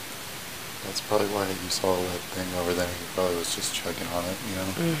 That's probably why you saw that thing over there. He probably was just checking on it, you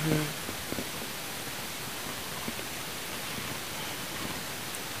know? Mm-hmm.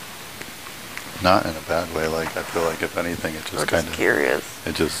 Not in a bad way. Like, I feel like if anything, it just kind of curious.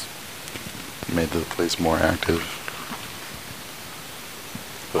 It just made the place more active.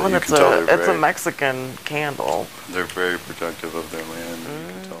 But Well, you it's can tell it's a Mexican candle. they're very protective of their land. And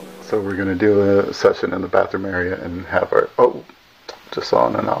you can tell Mm. so we're gonna do a session in the bathroom area and have our just saw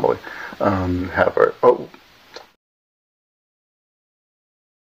an anomaly. Have our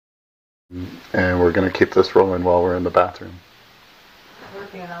and we're gonna keep this rolling while we're in the bathroom. What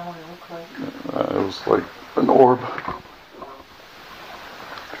the anomaly look like? It was like an orb.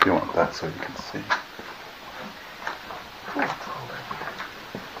 If you want that so you can see.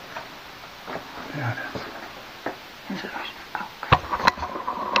 Yeah, it is. Is it? Oh,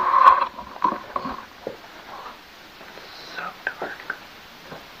 so dark.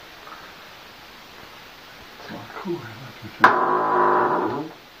 It's not cool.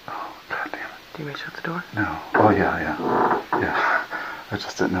 Oh, God damn it. Do you want me to shut the door? No. Oh, yeah. I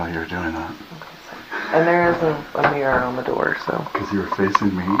just didn't know you were doing that. And there is a mirror on the door, so. Because you were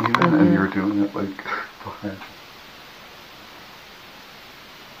facing me even, and you were doing it like behind.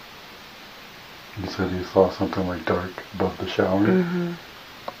 You said you saw something like dark above the shower? Mm-hmm.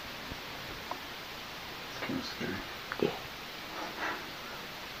 It's kind of scary. Yeah.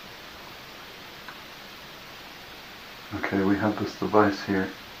 Okay, we have this device here.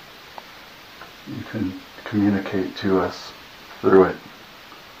 You can communicate to us through it.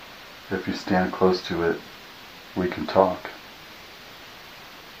 If you stand close to it, we can talk.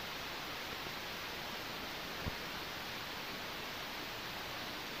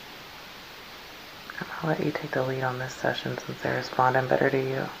 I'll let you take the lead on this session since they're responding better to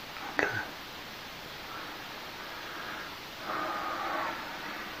you. Okay.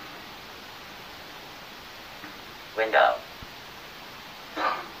 Window.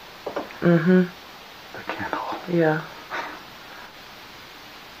 Mm-hmm. The candle. Yeah.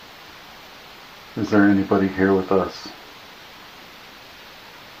 Is there anybody here with us?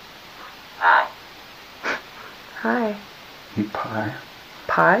 Hi. Hi. Eat pie?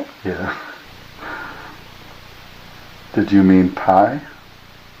 Pie? Yeah. Did you mean pie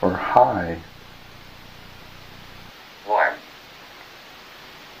or hi? Warm.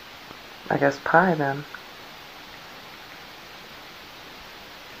 I guess pie then.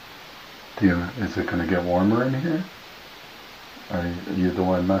 Is it going to get warmer in here? Are you the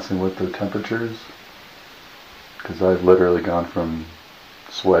one messing with the temperatures? Because I've literally gone from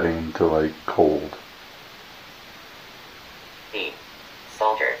sweating to like cold. B.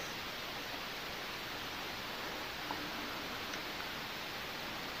 Soldiers.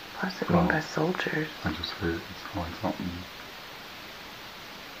 What does it mean by soldiers? I just heard it sound like something.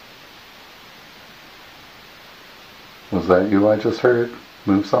 Was that you I just heard?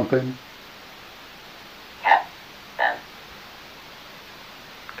 Move something? Kept them.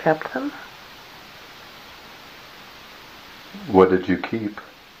 Kept them? What did you keep?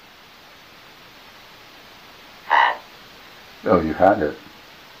 Had. Oh, you had it.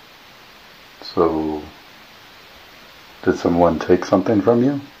 So, did someone take something from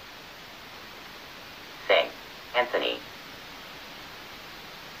you? Thing. Anthony.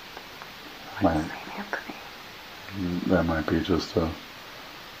 What's Right. St. Anthony? That might be just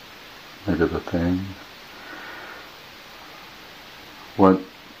maybe the thing. What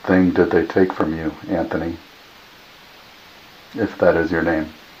thing did they take from you, Anthony? If that is your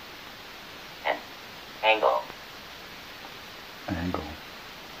name. Angle. Angle.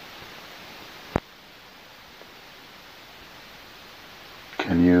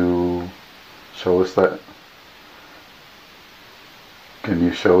 Can you show us that? Can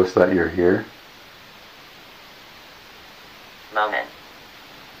you show us that you're here? Moment.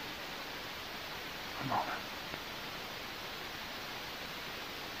 A moment.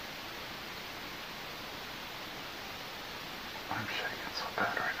 I'm shaking so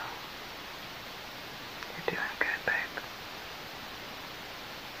bad right now. You're doing good, babe.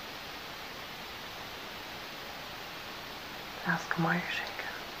 Ask him why you're shaking.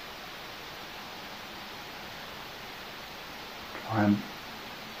 I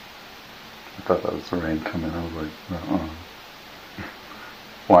thought that was the rain coming. I was like, uh-uh.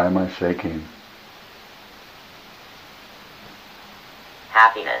 Why am I shaking?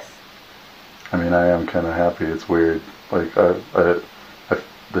 Happiness. I mean, I am kind of happy. It's weird. Like, the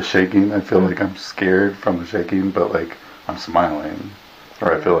shaking, I feel like I'm scared from the shaking, but like, I'm smiling.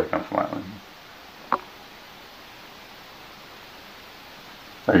 Or I feel like I'm smiling.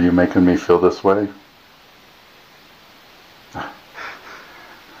 Are you making me feel this way?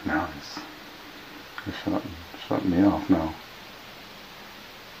 No, you're shutting me off now.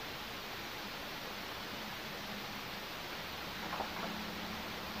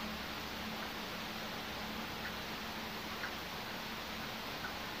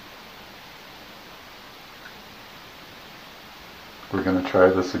 We're going to try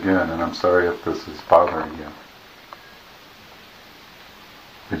this again, and I'm sorry if this is bothering you.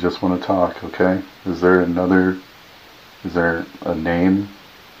 We just want to talk, okay? Is there a name?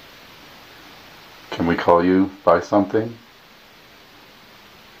 Can we call you by something?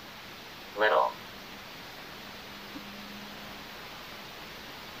 Little.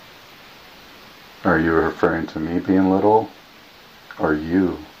 Are you referring to me being little? Or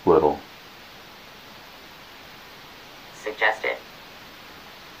you little? Suggested.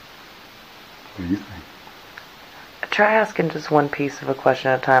 What do you think? Try asking just one piece of a question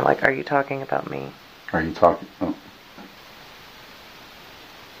at a time. Like, are you talking about me? Are you talking... Oh.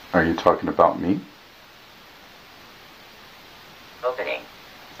 Are you talking about me? Opening.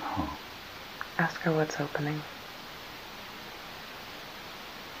 Oh. Ask her what's opening.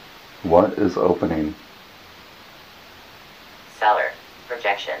 What is opening? Cellar.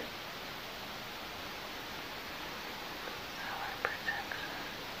 Projection.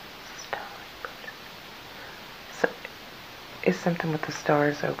 So, is something with the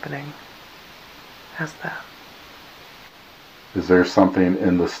stars opening? How's that? Is there something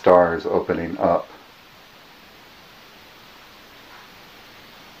in the stars opening up?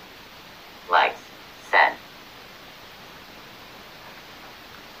 Lights. Set.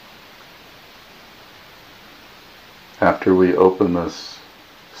 After we open this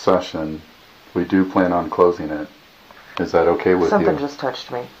session, we do plan on closing it. Is that okay with Something you? just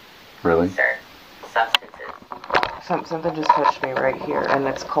touched me. Really? Sir. Substances. Something just touched me right here, and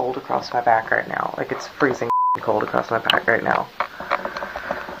it's cold across my back right now. Like, it's freezing cold across my back right now.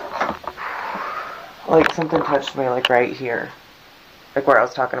 Like, something touched me, like, right here. Like, where I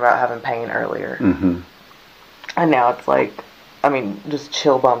was talking about having pain earlier. Mm-hmm. And now it's like, I mean, just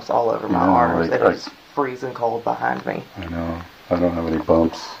chill bumps all over my arms. like, It is freezing cold behind me. I know. I don't have any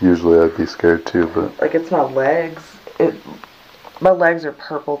bumps. Usually I'd be scared too, but... Like, it's my legs. My legs are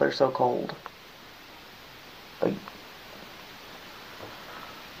purple. They're so cold. Like...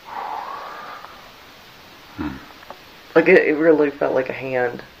 Like, it really felt like a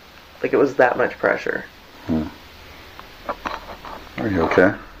hand. Like, it was that much pressure. Are you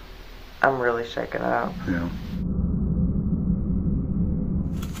okay? I'm really shaken up. Yeah.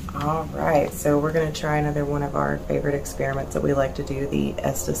 Alright, so we're going to try another one of our favorite experiments that we like to do, the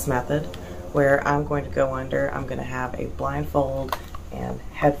Estes method, where I'm going to go under, I'm going to have a blindfold and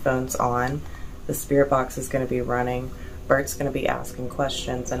headphones on. The spirit box is going to be running. Bert's going to be asking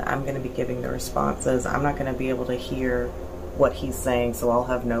questions, and I'm going to be giving the responses. I'm not going to be able to hear what he's saying, so I'll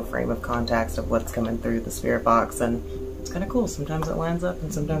have no frame of context of what's coming through the spirit box, and it's kind of cool. Sometimes it lines up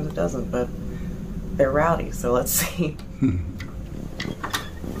and sometimes it doesn't, but they're rowdy, so let's see.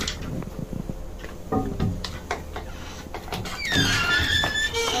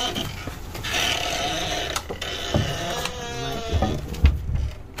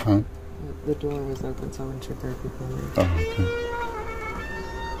 Huh? The door was open, so I wasn't sure if there were people in there. Oh,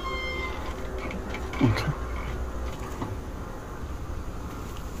 okay. Okay.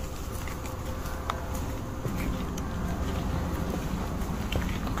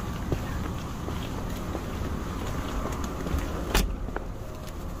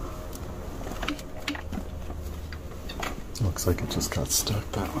 Looks like it just got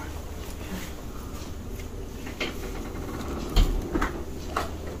stuck that way.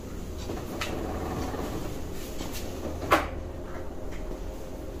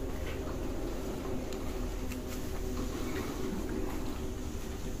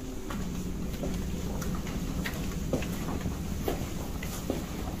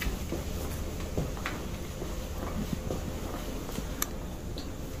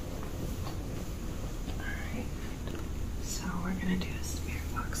 So we're going to do a spirit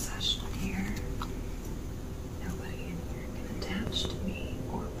box session here. Nobody in here can attach to me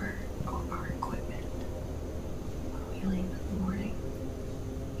or Bert or our equipment. When we leave in the morning,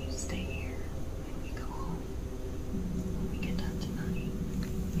 you stay here and we go home. When we get done tonight,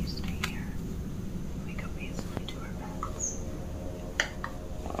 you stay here and we go peacefully to our beds.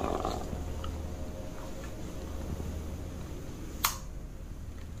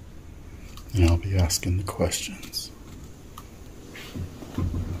 And I'll be asking the questions.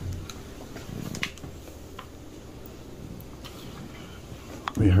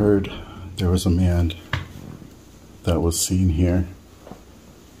 We heard there was a man that was seen here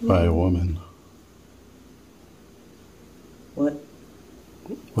by a woman. What?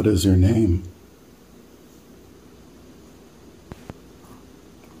 What is your name?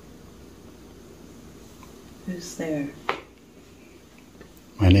 Who's there?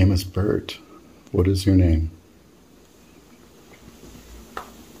 My name is Bert. What is your name?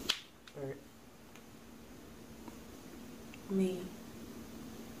 Bert. Me.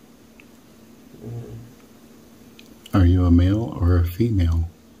 Are you a male or a female?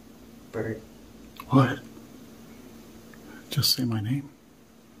 Bert. What? Just say my name.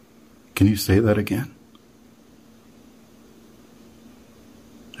 Can you say that again?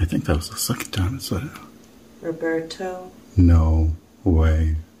 I think that was the second time I said it. Roberto. No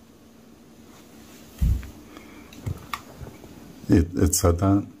way. It said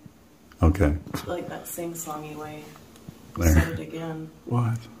that? Okay. Like that sing-songy way. There. Said it again.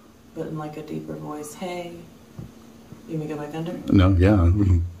 What? But in like a deeper voice. Hey. You want me to go back under? No, yeah.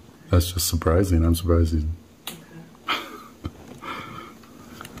 That's just surprising. I'm surprised you... Okay.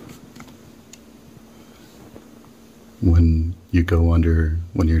 When you go under,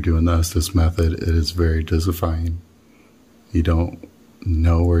 when you're doing this method, it is very disifying. You don't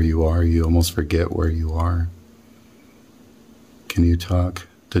know where you are. You almost forget where you are. Can you talk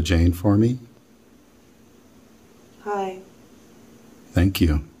to Jane for me? Hi. Thank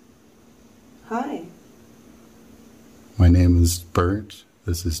you. Hi. My name is Bert.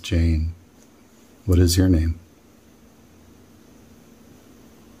 This is Jane. What is your name?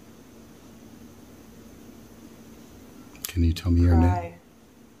 Can you tell me your name?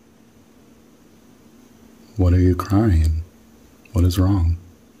 What are you crying? What is wrong?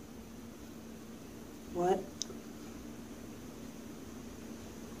 What?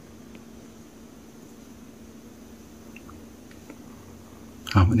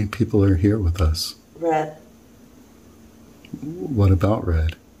 How many people are here with us? Red. What about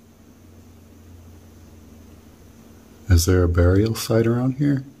Red? Is there a burial site around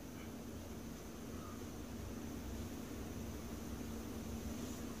here?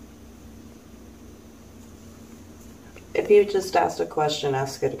 If you just asked a question,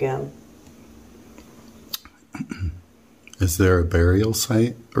 ask it again. Is there a burial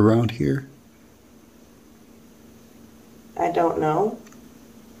site around here? I don't know.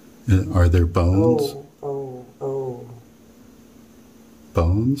 Are there bones? Oh.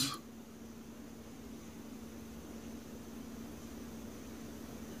 Bones?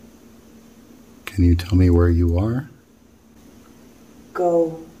 Can you tell me where you are?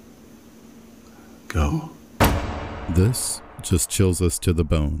 Go. Go. This just chills us to the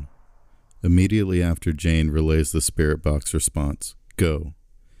bone. Immediately after Jane relays the spirit box response, go,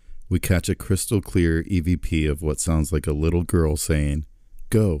 we catch a crystal clear E.V.P. of what sounds like a little girl saying,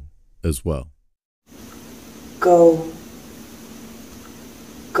 go, as well. Go.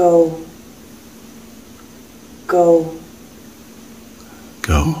 Go. Go.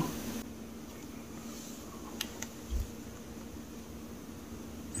 Go.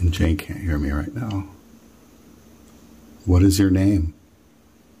 And Jane can't hear me right now. What is your name?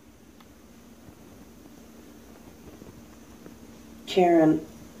 Karen.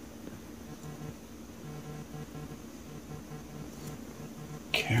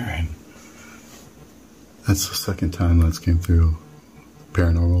 Karen. That's the second time that's came through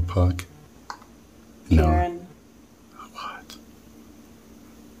Paranormal Puck. Karen. What?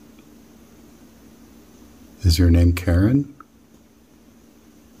 Is your name Karen?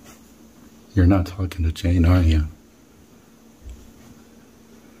 You're not talking to Jane, are you?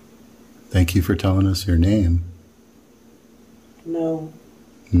 Thank you for telling us your name. No.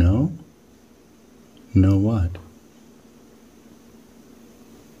 No? No what?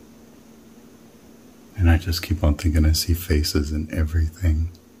 And I just keep on thinking I see faces in everything.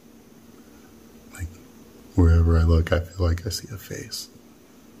 Like, wherever I look, I feel like I see a face.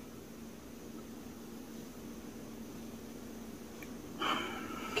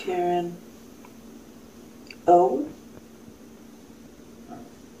 Karen. Oh?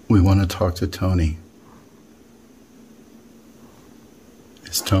 We want to talk to Tony.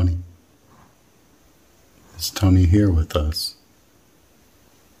 Is Tony here with us?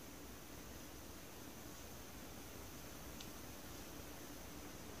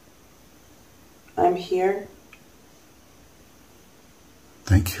 I'm here.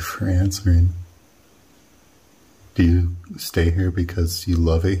 Thank you for answering. Do you stay here because you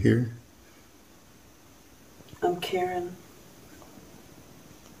love it here? I'm Karen.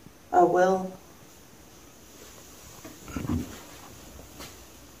 I will.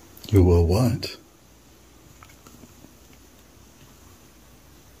 You will what?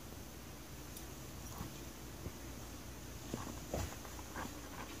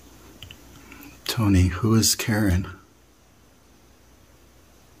 Tony, who is Karen?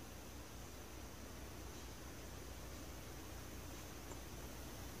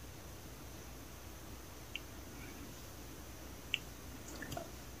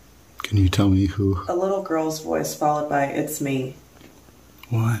 Can you tell me who? A little girl's voice followed by, it's me.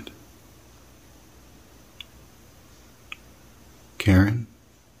 What? Karen?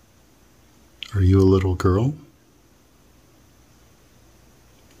 Are you a little girl?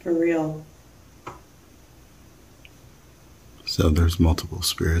 For real. So there's multiple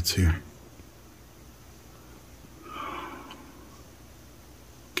spirits here.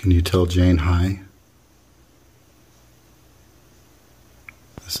 Can you tell Jane hi?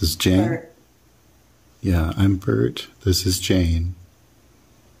 This is Jane. Bert. Yeah, I'm Bert. This is Jane.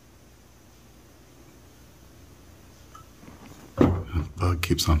 A bug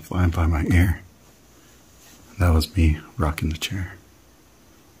keeps on flying by my ear. That was me rocking the chair.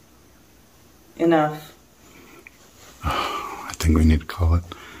 Enough. Oh, I think we need to call it.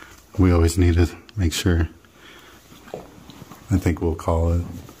 We always need to make sure. I think we'll call it.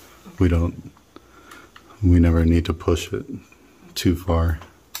 We never need to push it too far.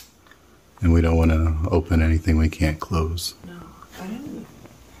 And we don't want to open anything we can't close. No, I didn't.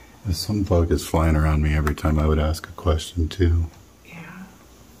 Some bug is flying around me every time I would ask a question too. Yeah.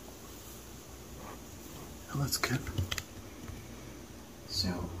 Let's get. So,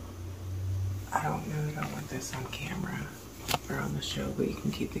 I don't know that I want this on camera or on the show, but you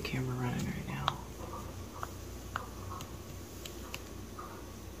can keep the camera running right now.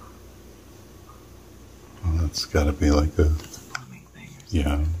 Well, that's got to be like a. It's a plumbing thing or something.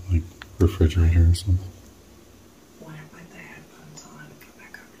 Yeah, like refrigerator or something. When I put the headphones on, come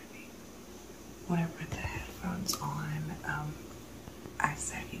back over to me. When I put the headphones on, I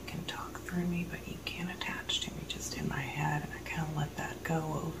said you can talk through me, but you can't attach to me just in my head, and I kind of let that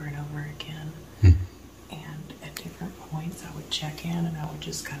go over and over again. And at different points, I would check in, and I would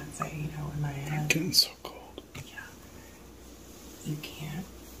just kind of say, in my head, I'm getting so cold. yeah, you can't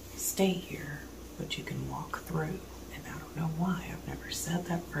stay here, but you can walk through. And I don't know why. I've never said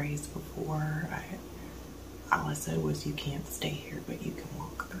that phrase before. All I said was, you can't stay here, but you can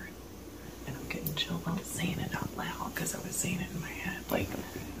walk through. And I'm getting chilled on saying it out loud because I was saying it in my head. Like,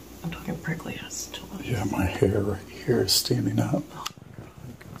 I'm talking prickly ass chills. Yeah, my hair right here is standing up. Oh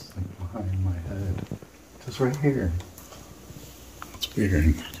my God. It's like behind my head. Just right here. It's weird.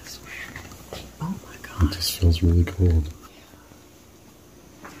 That is weird. Oh my God. It just feels really cold.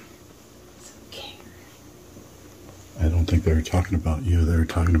 It's okay. I don't think they were talking about you. They were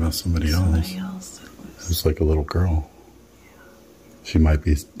talking about somebody else. Somebody else that It was like a little girl. Yeah. She might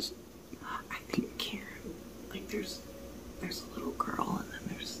be. I think Karen. Like there's a little girl and then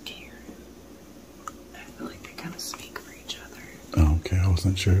there's Karen. I feel like they kind of speak for each other. Oh, okay. I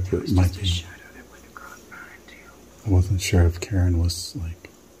wasn't sure if it might Just a be. shadow that went across behind you. I wasn't sure if Karen was like.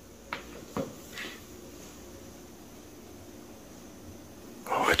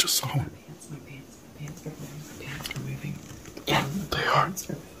 Oh, I just saw one. My pants are moving. Yeah, they are. Pants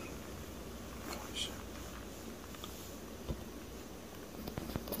are moving.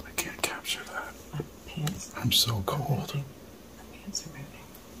 I can't capture that. My pants. I'm so cold. My pants are moving.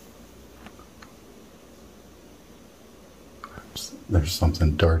 There's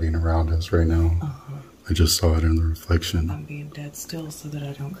something darting around us right now. I just saw it in the reflection. I'm being dead still so that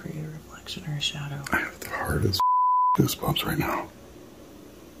I don't create a reflection or a shadow. I have the hardest goosebumps right now.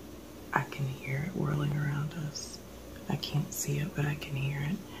 I can hear it whirling around us. I can't see it, but I can hear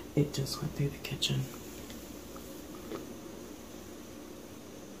it. It just went through the kitchen.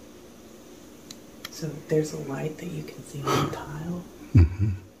 So there's a light that you can see on the tile. Mm-hmm.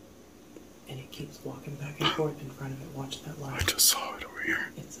 And it keeps walking back and forth in front of it. Watch that light. I just saw it over here.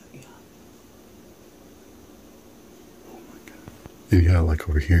 Yeah. Oh my God. Yeah, like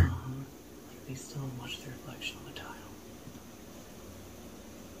over here. Like be still and watch the reflection on the tile.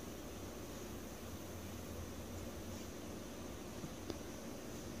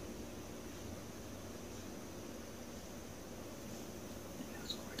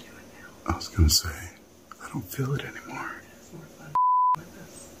 That's what we're doing now. I was gonna say, I don't feel it anymore. It's more fun with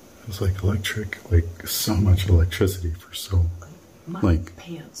this. It was like electric, like so much electricity for so. My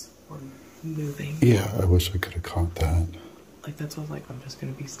pants were moving. Yeah, I wish I could have caught that. Like that's what I was like, I'm just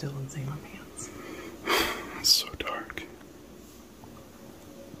gonna be still and say my pants. It's so dark.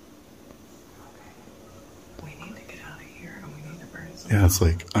 Okay. We need to get out of here and we need to burn some. Yeah, it's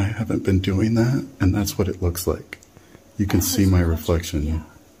like I haven't been doing that, and that's what it looks like. You can see my reflection. Yeah.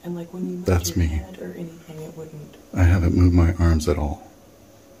 And like when you moved That's your me. head or anything, it wouldn't. I haven't moved my arms at all,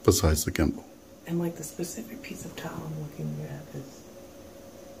 besides the gimbal. And like the specific piece of towel I'm looking at is.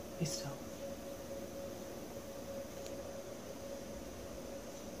 Be still.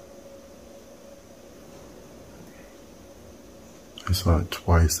 I saw it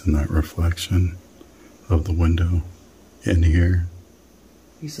twice in that reflection of the window in here.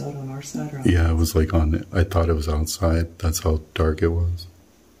 You saw it on our side or on Yeah, it was like on it. I thought it was outside. That's how dark it was.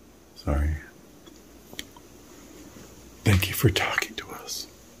 Sorry. Thank you for talking to us.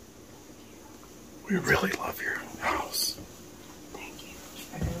 We really love your house. Thank you.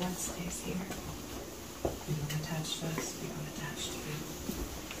 Everyone stays here. We don't attach to us. We don't attach to you.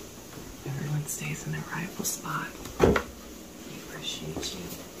 Everyone stays in their rightful spot. We appreciate you.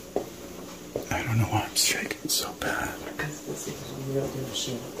 I don't know why I'm shaking so bad. Because this is real deal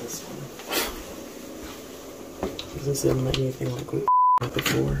shit, this one. This isn't anything like we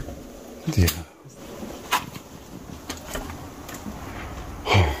before. Yeah.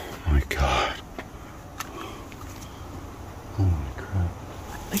 Oh my god. Holy crap.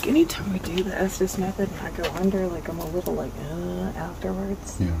 Like anytime we do the Estes method and I go under, like I'm a little like,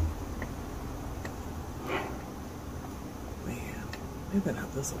 afterwards. Yeah. Man, we've been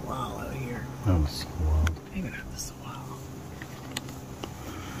at this a while out here. That was so wild. We've been at this a while.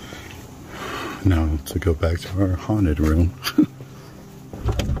 Now to go back to our haunted room.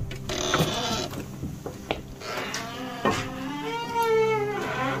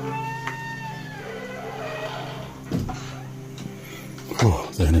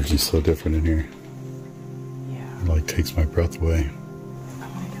 Oh, the energy's so different in here. Yeah. It like takes my breath away.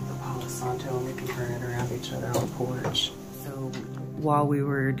 I'm gonna get the Palo Santo and we can turn it around each other on the porch. So while we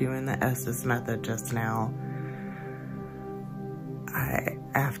were doing the Estes method just now,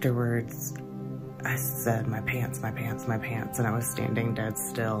 afterwards I said my pants, my pants, my pants, and I was standing dead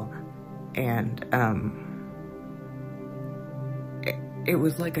still. And it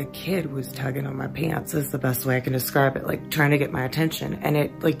was like a kid was tugging on my pants is the best way I can describe it, like trying to get my attention. And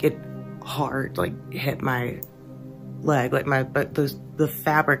it hard, like hit my leg, like the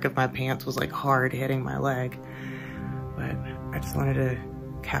fabric of my pants was like hard hitting my leg. But I just wanted to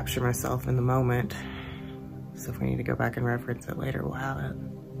capture myself in the moment. So if we need to go back and reference it later, we'll have it.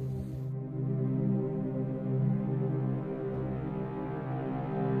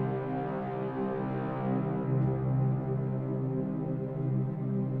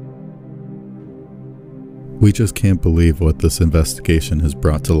 We just can't believe what this investigation has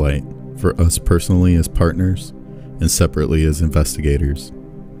brought to light for us personally as partners and separately as investigators.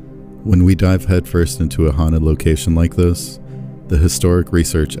 When we dive headfirst into a haunted location like this, the historic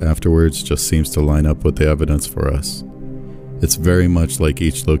research afterwards just seems to line up with the evidence for us. It's very much like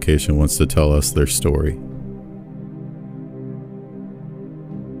each location wants to tell us their story.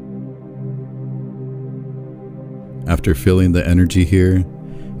 After feeling the energy here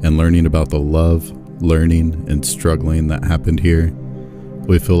and learning about the love, learning, and struggling that happened here,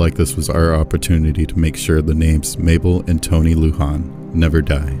 we feel like this was our opportunity to make sure the names Mabel and Tony Lujan never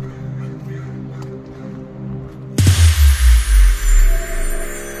die.